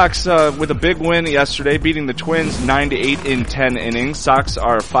White Sox with a big win yesterday, beating the Twins 9-8 in 10 innings. Sox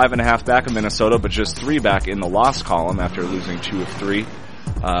are 5.5 back in Minnesota, but just 3 back in the loss column after losing 2 of 3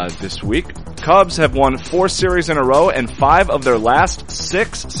 this week. Cubs have won 4 series in a row and 5 of their last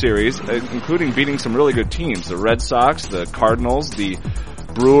 6 series, including beating some really good teams. The Red Sox, the Cardinals, the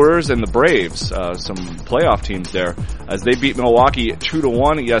Brewers, and the Braves. Some playoff teams there as they beat Milwaukee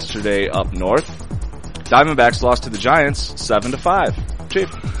 2-1 yesterday up north. Diamondbacks lost to the Giants 7-5.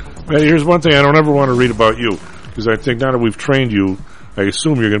 Chief. Man, here's one thing I don't ever want to read about you, because I think now that we've trained you, I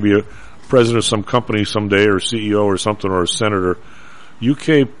assume you're going to be a president of some company someday, or CEO or something, or a senator.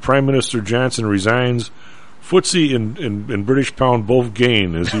 UK Prime Minister Johnson resigns. Footsie and British pound both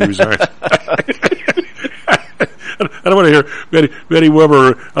gain as he resigns. I don't want to hear Betty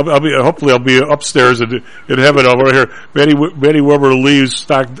Weber. Hopefully I'll be upstairs in heaven. I want to hear Betty Weber leaves.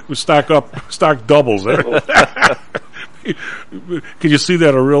 Stock doubles. Can you see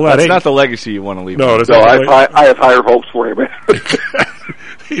that in real life? That's not the legacy you want to leave. No, I have higher hopes for you, man.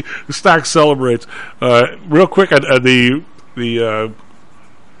 The stock celebrates. Real quick, the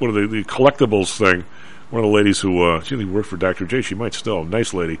collectibles thing. One of the ladies who she didn't work for Dr. J. She might still.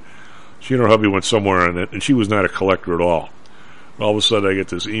 Nice lady. She and her hubby went somewhere on it, and she was not a collector at all. All of a sudden, I get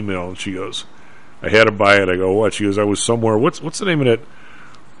this email, and she goes, "I had to buy it." I go, "What?" She goes, "I was somewhere. What's the name of that?"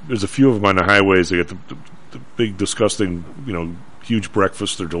 There's a few of them on the highways. They get the big, disgusting, huge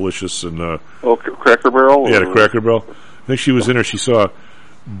breakfast. They're delicious and Cracker Barrel. Yeah, the Cracker Barrel. I think she was in there. She saw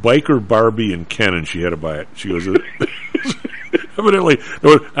Biker Barbie and Ken, and she had to buy it. She goes, evidently,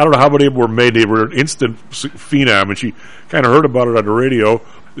 I don't know how many of them were made. They were an instant phenom, and she kind of heard about it on the radio,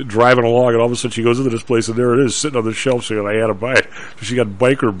 driving along, and all of a sudden she goes into this place, and there it is, sitting on the shelf. She goes, "I had to buy it." So she got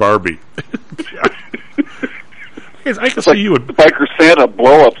Biker Barbie. I can see you at Biker Santa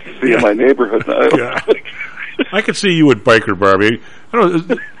blow-ups in my neighborhood now. Yeah. I could see you at Biker Barbie. I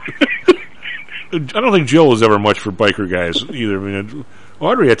don't think Jill was ever much for biker guys either. I mean,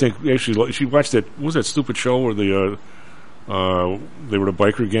 Audrey, I think actually she watched that. What was that stupid show where they were the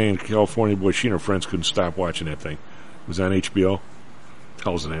biker gang in California? Boy, she and her friends couldn't stop watching that thing. It was on HBO. What the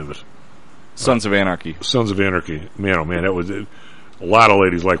hell's the name of it? Sons of Anarchy. Sons of Anarchy. Man, oh man, that was a lot of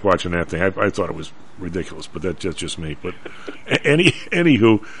ladies like watching that thing. I thought it was ridiculous, but that's just me. But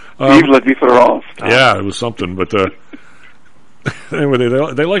anywho, yeah, it was something. But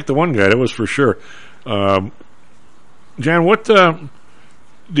anyway, they liked the one guy. That was for sure. John, what do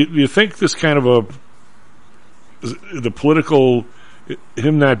you think? This kind of the political,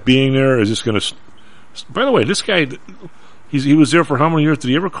 him not being there, is just going to? By the way, this guy, he was there for how many years? Did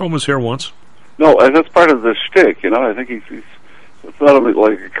he ever comb his hair once? No, and that's part of the shtick. I think he's it's not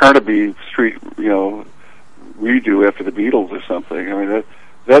like a Carnaby Street, redo after the Beatles or something. I mean,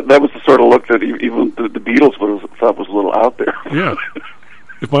 that was the sort of look that even the Beatles thought was a little out there. Yeah.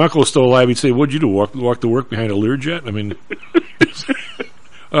 If my uncle was still alive, he'd say, "What'd you do? Walk to work behind a Learjet?" I mean,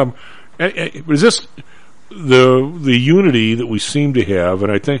 is this the unity that we seem to have?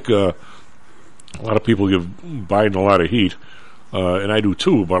 And I think a lot of people give Biden a lot of heat, and I do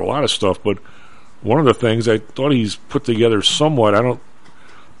too about a lot of stuff. But one of the things I thought he's put together somewhat. I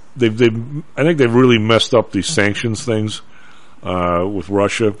think they've really messed up these sanctions things with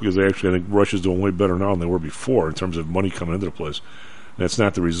Russia, because I think Russia's doing way better now than they were before in terms of money coming into the place. And that's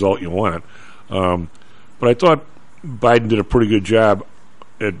not the result you want. But I thought Biden did a pretty good job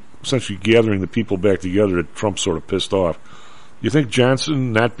at essentially gathering the people back together that Trump sort of pissed off. You think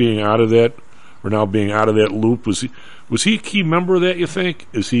Johnson not being out of that, or now being out of that loop, was he a key member of that? You think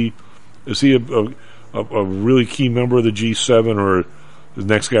is he a really key member of the G7, or is the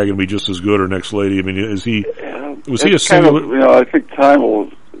next guy going to be just as good, or next lady? I mean, was he a singular? I think time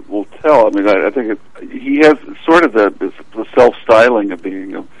will tell. I mean, I think he has sort of the self-styling of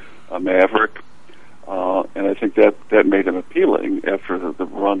being a maverick, and I think that made him appealing after the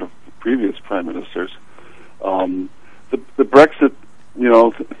run of previous prime ministers. The Brexit,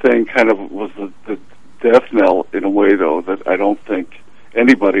 thing kind of was the death knell in a way, though, that I don't think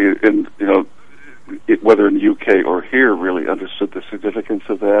anybody in whether in the UK or here really understood the significance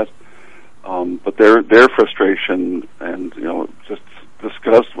of that. But their frustration and just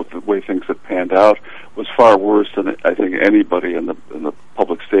disgust with the way things had panned out was far worse than I think anybody in the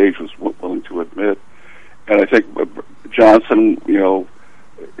public stage was willing to admit. And I think Johnson,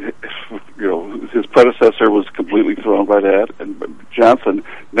 his predecessor was completely thrown by that, and Johnson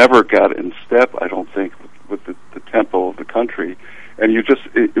never got in step, I don't think, with the tempo of the country. and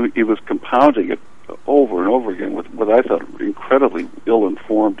he was compounding it over and over again with what I thought were incredibly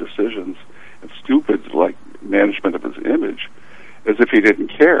ill-informed decisions and stupid, like, management of his image, as if he didn't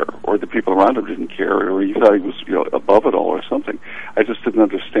care, or the people around him didn't care, or he thought he was, above it all or something. I just didn't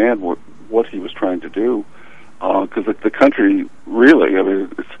understand what he was trying to do, because the country really, I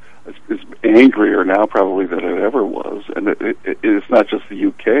mean, it's angrier now probably than it ever was, and it's not just the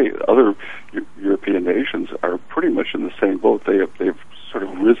UK. Other European nations are pretty much in the same boat. They've sort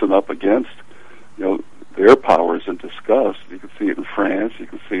of risen up against, their powers in disgust. You can see it in France, you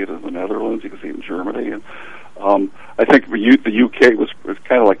can see it in the Netherlands, you can see it in Germany, and I think the UK was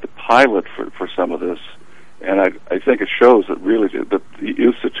kind of like the pilot for some of this, and I think it shows that really the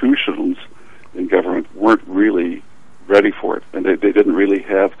institutions in government weren't really ready for it, and they didn't really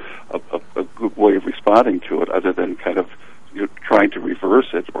have a good way of responding to it other than kind of trying to reverse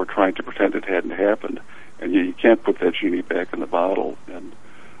it or trying to pretend it hadn't happened. And you can't put that genie back in the bottle. And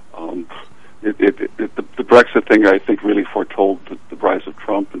the Brexit thing, I think, really foretold the rise of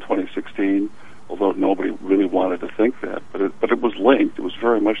Trump in 2016, although nobody really wanted to think that. But it was linked. It was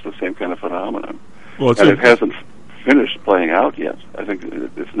very much the same kind of phenomenon. Well, and it hasn't finished playing out yet. I think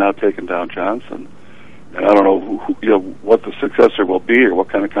it's now taken down Johnson. And I don't know what the successor will be or what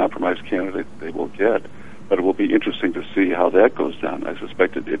kind of compromise candidate they will get, but it will be interesting to see how that goes down. I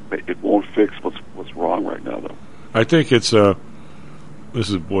suspect it won't fix what's wrong right now, though. I think it's a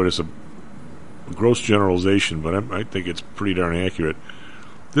gross generalization, but I think it's pretty darn accurate.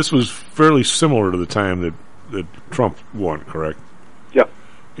 This was fairly similar to the time that Trump won, correct? Yeah.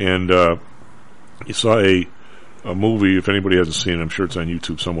 And you saw a movie. If anybody hasn't seen it, I'm sure it's on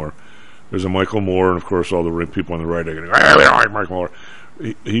YouTube somewhere. There's a Michael Moore, and of course all the people on the right are going, "I don't like Michael Moore."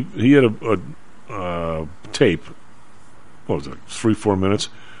 He had a tape. What was it? 3-4 minutes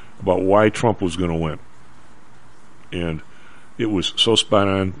about why Trump was going to win, and it was so spot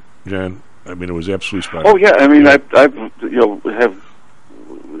on, John. I mean, it was absolutely spot on. Oh yeah, I mean, yeah. I've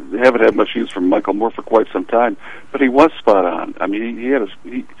haven't had much use from Michael Moore for quite some time, but he was spot on. I mean,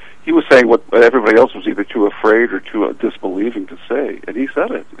 he was saying what everybody else was either too afraid or too disbelieving to say, and he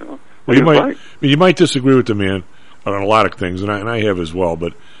said it. Well, you might disagree with the man on a lot of things, and I have as well.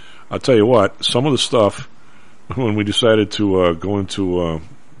 But I'll tell you what, some of the stuff when we decided to go into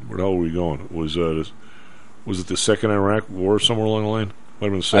where the hell were we going? Was it the second Iraq War somewhere along the line? Might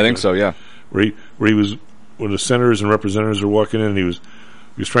have been the second. I think so. Yeah. Where he was when the senators and representatives were walking in, and he was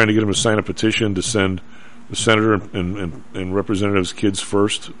trying to get them to sign a petition to send the senator and representatives' kids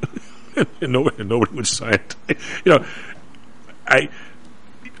first, and nobody would sign it.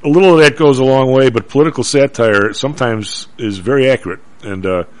 A little of that goes a long way, but political satire sometimes is very accurate.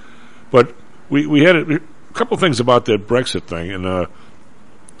 And but we had a couple of things about that Brexit thing, and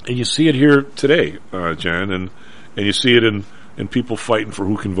you see it here today, John, and you see it in people fighting for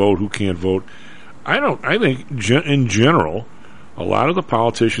who can vote, who can't vote. I think in general, a lot of the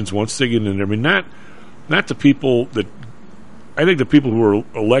politicians, once they get in there, I mean, not the people that, I think the people who are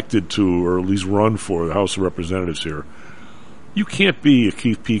elected to, or at least run for the House of Representatives here, you can't be a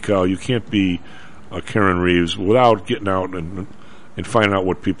Keith Peacock, you can't be a Karen Reeves without getting out and finding out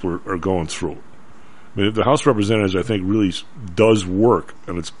what people are going through. I mean, the House of Representatives, I think, really does work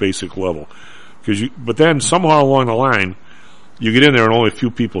on its basic level. But then somehow along the line, you get in there and only a few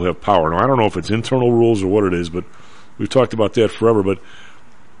people have power. Now, I don't know if it's internal rules or what it is, but we've talked about that forever. But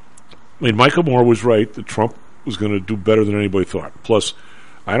I mean, Michael Moore was right that Trump was going to do better than anybody thought. Plus,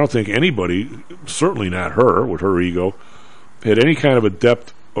 I don't think anybody, certainly not her, with her ego, had any kind of a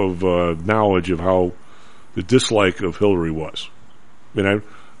depth of knowledge of how the dislike of Hillary was. I mean,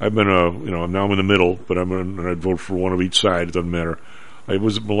 I've been now I'm in the middle, but I'd vote for one of each side. It doesn't matter. I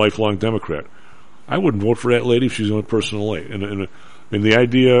was a lifelong Democrat. I wouldn't vote for that lady if she's the only person in the late. And the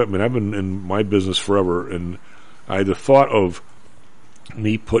idea, I mean, I've been in my business forever, and the thought of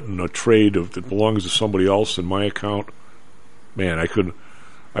me putting a trade that belongs to somebody else in my account, man,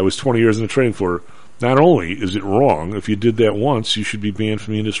 I was 20 years in the trading floor. Not only is it wrong, if you did that once, you should be banned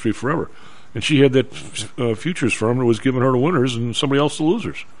from the industry forever. And she had that futures firm that was giving her the winners and somebody else the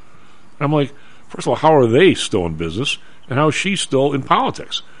losers. And I'm like, first of all, how are they still in business, and how is she still in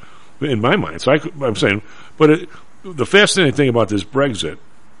politics? In my mind. So I'm saying, but the fascinating thing about this Brexit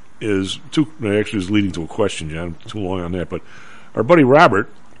is, actually is leading to a question, John, too long on that, but our buddy Robert,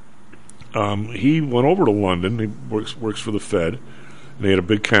 he went over to London, he works for the Fed, and they had a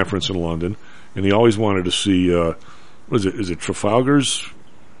big conference in London, and he always wanted to see, is it Trafalgar's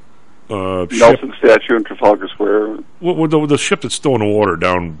Nelson statue in Trafalgar Square? Well, the ship that's still in the water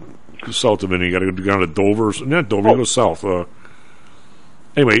down south of it, you got to go down to Dover, not Dover, you go south.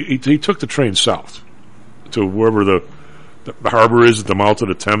 Anyway, he took the train south to wherever the the harbor is at the mouth of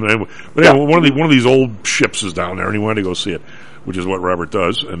the Thames. But anyway, one of these old ships is down there, and he wanted to go see it, which is what Robert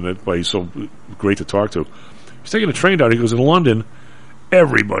does, and that's why he's so great to talk to. He's taking a train down. He goes, in London,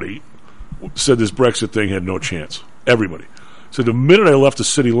 everybody said this Brexit thing had no chance. Everybody. So the minute I left the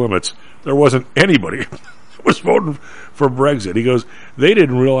city limits, there wasn't anybody who was voting for Brexit. He goes, they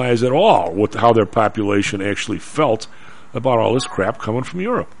didn't realize at all how their population actually felt about all this crap coming from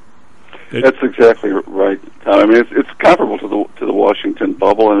Europe. That's exactly right, Tom. I mean, it's comparable to the Washington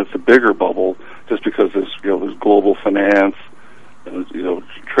bubble, and it's a bigger bubble just because there's global finance, and,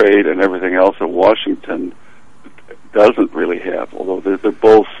 trade, and everything else that Washington doesn't really have. Although they're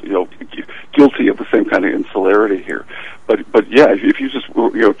both guilty of the same kind of insularity here. But yeah, if you just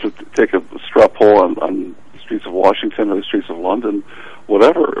to take a straw poll on the streets of Washington or the streets of London,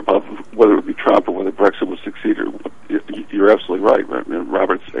 whatever, about whether it would be Trump or whether Brexit would succeed, you're absolutely right. And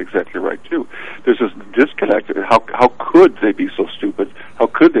Robert's exactly right too. There's this disconnect. How could they be so stupid? How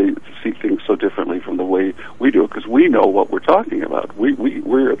could they see things so differently from the way we do? Because we know what we're talking about.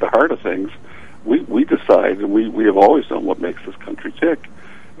 We're at the heart of things. We decide, and we have always known what makes this country tick.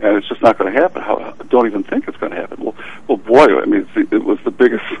 And it's just not going to happen. Don't even think it's going to happen. Well, boy, I mean, it was the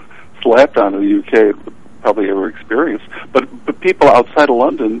biggest slapdown in the UK probably ever experienced. But people outside of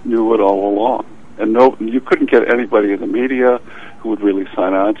London knew it all along, and you couldn't get anybody in the media who would really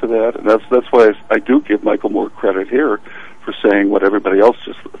sign on to that. And that's why I do give Michael Moore credit here for saying what everybody else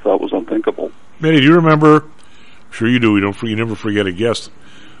just thought was unthinkable. Manny, do you remember? I'm sure you do. You never forget a guest.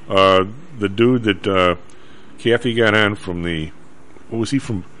 The dude that Kathy got on from what was he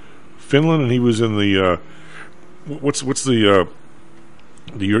from? Finland, and he was in the what's the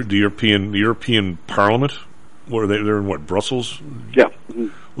European Parliament? What are they? They're in what, Brussels? Yeah. Well,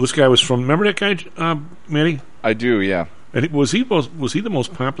 this guy was from. Remember that guy, Manny? I do. Yeah. And was he the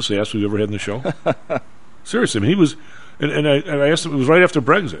most pompous ass we've ever had in the show? Seriously, I mean, he was. And I asked him. It was right after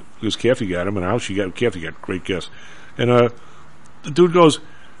Brexit because Kathy got him, and Kathy got great guests. And the dude goes,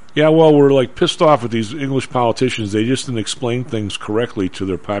 yeah, well, we're like pissed off with these English politicians. They just didn't explain things correctly to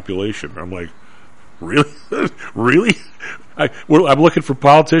their population. I'm like, really? Really? I'm looking for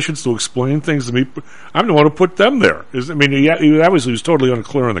politicians to explain things to me. I'm the one who put them there. He obviously was totally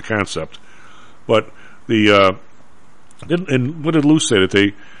unclear on the concept. But and what did Lou say? That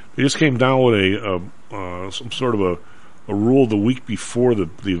they just came down with some sort of a rule the week before the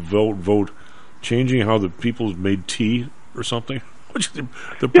vote, changing how the people made tea or something.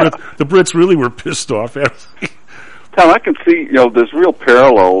 The Brits really were pissed off. Tom, I can see there's real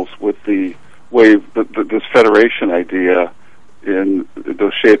parallels with the way this federation idea in the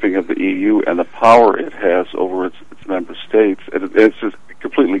shaping of the EU and the power it has over its member states. And it's just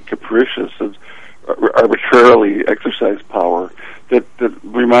completely capricious and arbitrarily exercised power that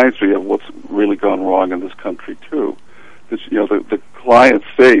reminds me of what's really gone wrong in this country too. The client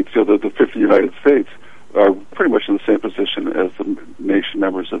states, the 50 United States, are pretty much in the same position as the nation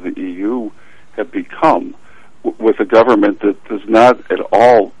members of the EU have become, with a government that does not at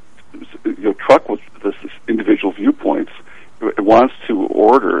all truck with this individual viewpoints. It wants to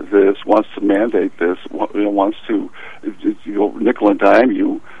order this, wants to mandate this, wants to nickel and dime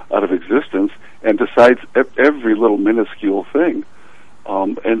you out of existence, and decides every little minuscule thing.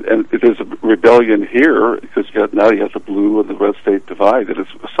 And there's a rebellion here because now you have the blue and the red state divide that is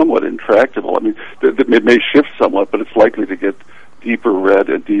somewhat intractable. I mean, it may shift somewhat, but it's likely to get deeper red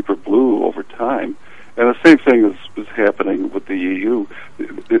and deeper blue over time. And the same thing is happening with the EU.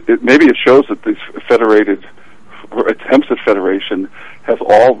 Maybe it shows that these federated or attempts at federation have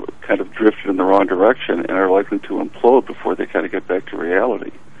all kind of drifted in the wrong direction and are likely to implode before they kind of get back to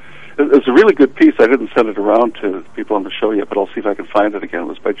reality. It's a really good piece. I didn't send it around to people on the show yet, but I'll see if I can find it again. It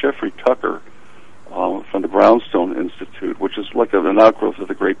was by Jeffrey Tucker from the Brownstone Institute, which is like an outgrowth of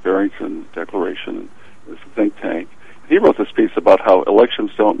the Great Barrington Declaration. It's a think tank. He wrote this piece about how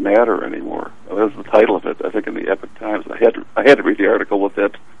elections don't matter anymore. That's the title of it, I think, in the Epoch Times. I had to read the article with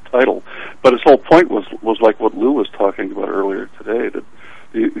that title. But his whole point was like what Lou was talking about earlier today, that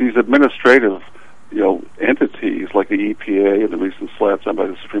these administrative entities like the EPA and the recent slaps on by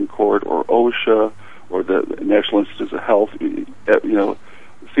the Supreme Court, or OSHA, or the National Institutes of Health,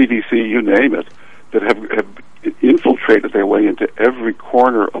 CDC, you name it, that have infiltrated their way into every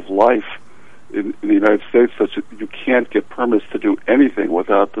corner of life in the United States, such that you can't get permits to do anything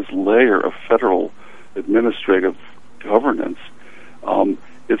without this layer of federal administrative governance.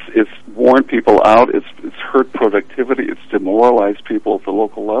 It's worn people out. It's hurt productivity. It's demoralized people at the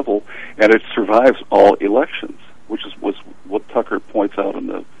local level, and it survives all elections, which was what Tucker points out in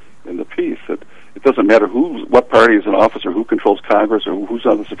in the piece, that it doesn't matter what party is in office or who controls Congress or who's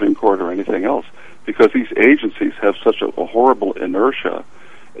on the Supreme Court or anything else, because these agencies have such a horrible inertia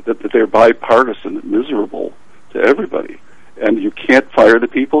that they're bipartisan, miserable to everybody. And you can't fire the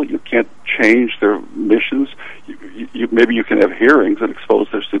people, you can't change their missions. Maybe you can have hearings that expose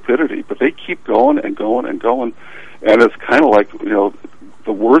their stupidity, but they keep going and going and going. And it's kind of like,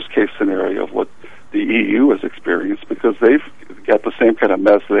 the worst case scenario of what the EU has experienced, because they've got the same kind of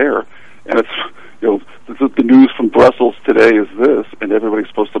mess there. And it's, the news from Brussels today is this, and everybody's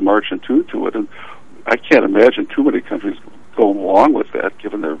supposed to march into it. And I can't imagine too many countries go along with that,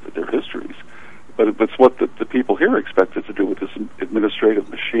 given their histories. But it's what the people here expected to do with this administrative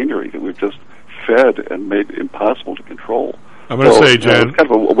machinery that we've just fed and made impossible to control. I'm going to say, Jan, it's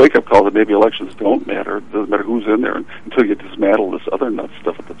kind of a wake-up call that maybe elections don't matter. It doesn't matter who's in there until you dismantle this other nut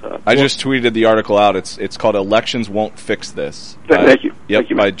stuff at the top. I just tweeted the article out. It's called "Elections Won't Fix This." Thank you. Yep, Thank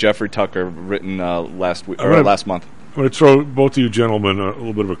you, by Jeffrey Tucker, written last month. I'm going to throw both of you gentlemen a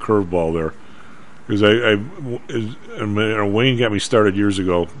little bit of a curveball there, because Wayne got me started years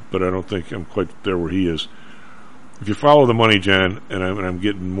ago, but I don't think I'm quite there where he is. If you follow the money, Jan, and I'm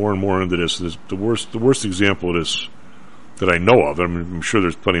getting more and more into this, the worst example of this that I know of, I'm sure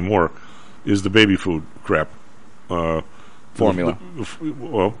there's plenty more, is the baby food crap. Formula.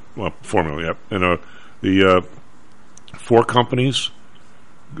 Formula, yeah. And the 4 companies,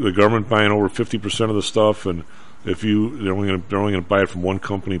 the government buying over 50% of the stuff, and if they're only going to buy it from one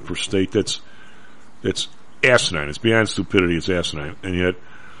company per state. That's asinine. It's beyond stupidity. It's asinine. And yet,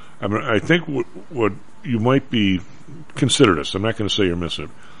 I think what you might consider this. I'm not going to say you're missing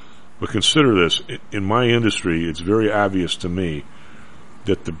it, but consider this. In my industry, it's very obvious to me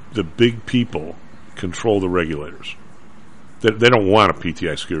that the big people control the regulators. They don't want a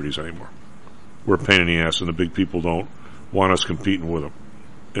PTI Securities anymore. We're a pain in the ass, and the big people don't want us competing with them.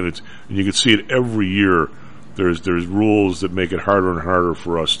 And you can see it every year. There's rules that make it harder and harder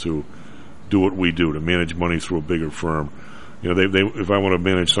for us to do what we do, to manage money through a bigger firm. They if I want to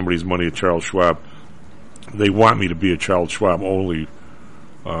manage somebody's money at Charles Schwab, they want me to be a Charles Schwab only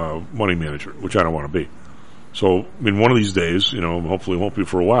money manager, which I don't want to be. So, one of these days, hopefully it won't be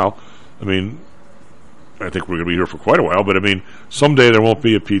for a while. I think we're going to be here for quite a while, but someday there won't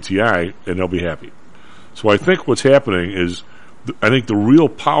be a PTI, and they'll be happy. So I think what's happening is, I think the real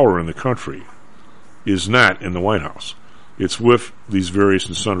power in the country is not in the White House. It's with these various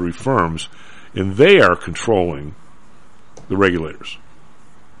and sundry firms, and they are controlling the regulators.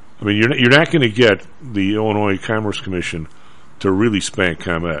 You're not going to get the Illinois Commerce Commission to really spank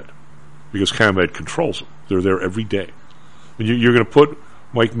ComEd, because ComEd controls them. They're there every day. You're going to put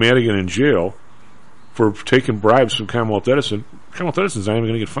Mike Madigan in jail for taking bribes from Commonwealth Edison. Commonwealth Edison's not even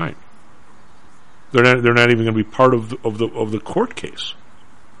going to get fined. They're not even going to be part of the court case.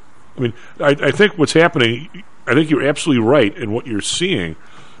 I think what's happening, I think you're absolutely right in what you're seeing,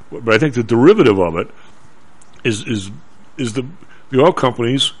 but I think the derivative of it is the oil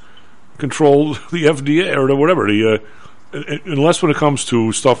companies control the FDA or whatever. Unless when it comes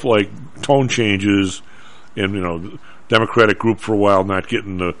to stuff like tone changes and the Democratic group for a while not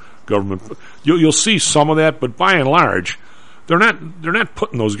getting the government, you'll see some of that, but by and large, they're not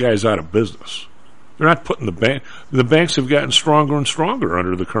putting those guys out of business. They're not putting the banks have gotten stronger and stronger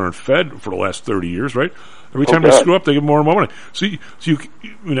under the current Fed for the last 30 years, right? Every time they screw up, they get more and more money.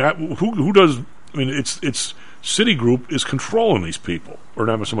 Who does? It's Citigroup is controlling these people, or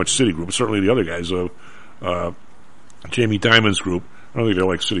not so much Citigroup, but certainly the other guys. Jamie Dimon's group. I don't think they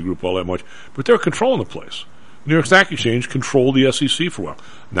like Citigroup all that much, but they're controlling the place. New York Stock Exchange controlled the SEC for a while.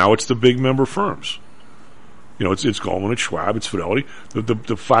 Now it's the big member firms. It's Goldman, it's Schwab, it's Fidelity.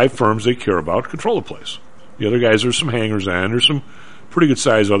 The 5 firms they care about control the place. The other guys, there's some hangers on. There's some pretty good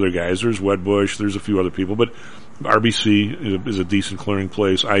sized other guys. There's Wedbush. There's a few other people, but RBC is a decent clearing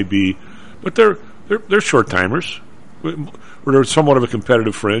place. IB, but they're short timers. Or they're somewhat of a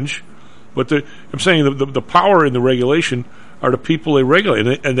competitive fringe. But I'm saying the power in the regulation are the people they regulate,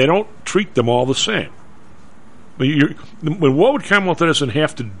 and they don't treat them all the same. What would Commonwealth Edison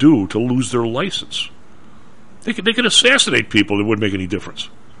have to do to lose their license? They could assassinate people. It wouldn't make any difference.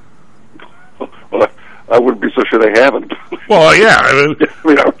 Well, I wouldn't be so sure they haven't. Well, yeah.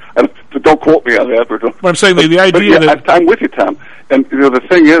 Don't quote me on that. But I'm saying the idea that I'm with you, Tom. And the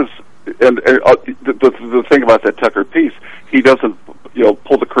thing is, and the thing about that Tucker piece, he doesn't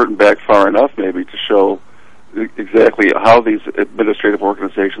pull the curtain back far enough, maybe, to show exactly how these administrative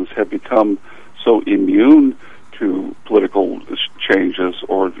organizations have become so immune to political changes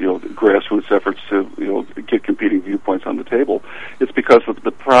or grassroots efforts to get competing viewpoints on the table. It's because of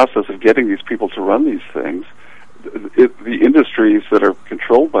the process of getting these people to run these things. the industries that are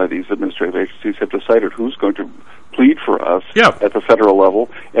controlled by these administrative agencies have decided who's going to plead for us at the federal level,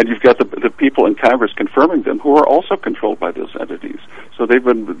 and you've got the people in Congress confirming them who are also controlled by those entities. So they've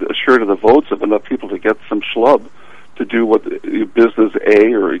been assured of the votes of enough people to get some schlub to do what business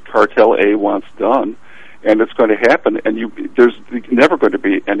A or cartel A wants done, and it's going to happen. And there's never going to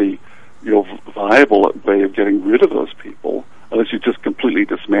be any viable way of getting rid of those people unless you just completely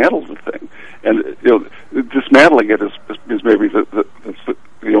dismantle the thing. And dismantling it is maybe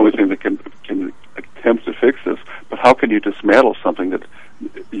the only thing that can attempt to fix this. But how can you dismantle something that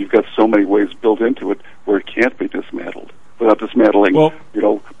you've got so many ways built into it where it can't be dismantled without dismantling,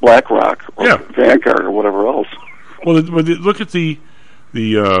 BlackRock or Vanguard or whatever else? Well, look at the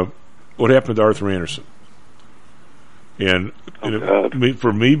what happened to Arthur Andersen, and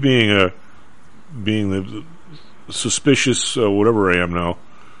for me being the suspicious whatever I am now,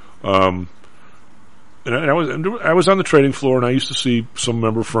 and I was on the trading floor, and I used to see some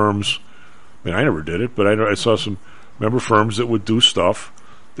member firms. I mean, I never did it, but I saw some member firms that would do stuff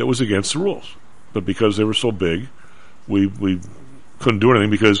that was against the rules. But because they were so big, we couldn't do anything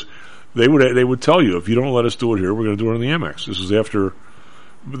because they would tell you, if you don't let us do it here, we're going to do it on the Amex. This was after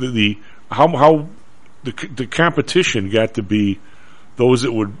how the competition got to be those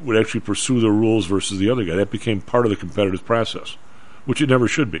that would actually pursue the rules versus the other guy. That became part of the competitive process, which it never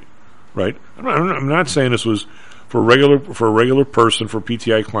should be, right? I'm not saying this was for a regular person, for a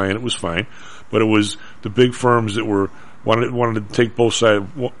PTI client, it was fine, but it was the big firms that wanted to take both sides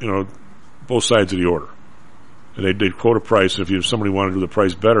of the order. And they'd quote a price, and if somebody wanted to do the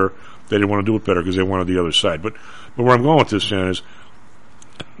price better, they didn't want to do it better because they wanted the other side. But where I'm going with this, Jan, is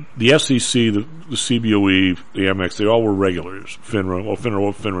the SEC, the CBOE, the Amex, they all were regulators. FINRA at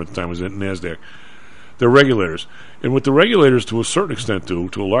the time was in NASDAQ. They're regulators. And what the regulators, to a certain extent, to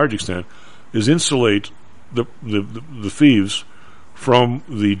a large extent, is insulate the thieves from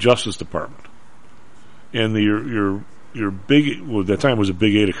the Justice Department. And your big, well, at that time it was a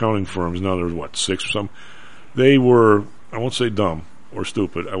big 8 accounting firms, now there's 6 or something. They were, I won't say dumb or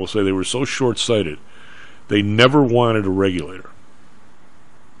stupid, I will say they were so short-sighted, they never wanted a regulator.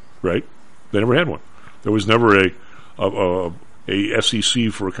 Right? They never had one. There was never a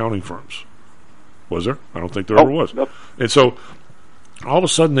SEC for accounting firms. Was there? I don't think there ever was. Nope. And so, all of a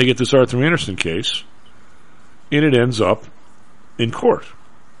sudden they get this Arthur Andersen case, and it ends up in court.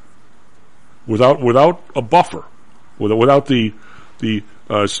 Without a buffer. Without the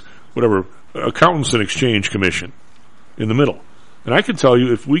Accountants and Exchange Commission in the middle. And I can tell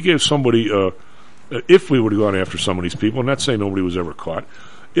you, if we gave somebody, if we would have gone after some of these people, I'm not saying nobody was ever caught,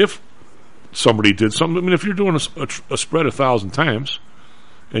 if somebody did something, I mean, if you're doing a spread 1,000 times,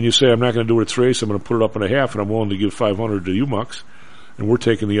 and you say, I'm not going to do it at Thrace, I'm going to put it up in a half, and I'm willing to give 500 to you mucks, and we're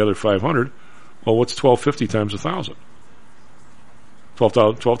taking the other 500, well, what's 1250 times 1,000?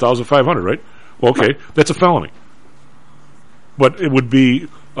 12,500, right? Well, okay, that's a felony. But it would be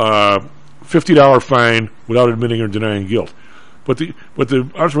 $50 fine without admitting or denying guilt. But the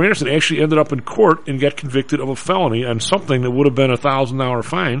Arthur Andersen actually ended up in court and got convicted of a felony on something that would have been a $1,000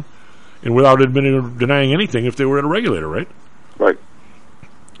 fine, and without admitting or denying anything if they were at a regulator, right? Right.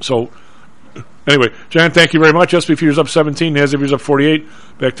 So, anyway, John, thank you very much. S&P Futures up 17, NASDAQ Futures up 48.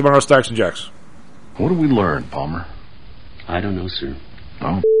 Back tomorrow, Stocks and Jocks. What did we learn, Palmer? I don't know, sir.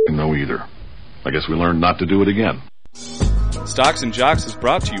 I don't know either. I guess we learned not to do it again. Stocks and Jocks is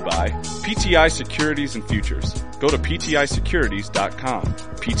brought to you by PTI Securities and Futures. Go to PTIsecurities.com.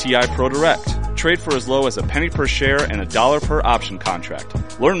 PTI ProDirect. Trade for as low as a penny per share and $1 per option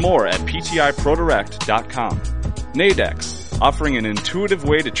contract. Learn more at PTIProDirect.com. Nadex. Offering an intuitive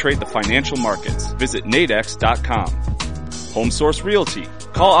way to trade the financial markets. Visit Nadex.com. HomeSource Realty.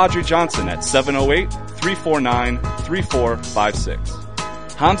 Call Audrey Johnson at 708-349-3456.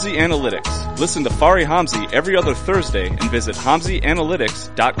 Hamzy Analytics. Listen to Fari Hamzy every other Thursday and visit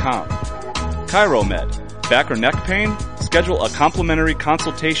HamzyAnalytics.com. ChiroMed. Back or neck pain? Schedule a complimentary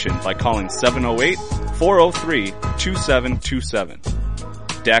consultation by calling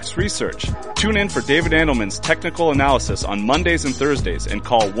 708-403-2727. DAX Research. Tune in for David Andelman's technical analysis on Mondays and Thursdays and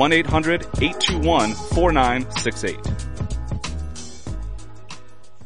call 1-800-821-4968.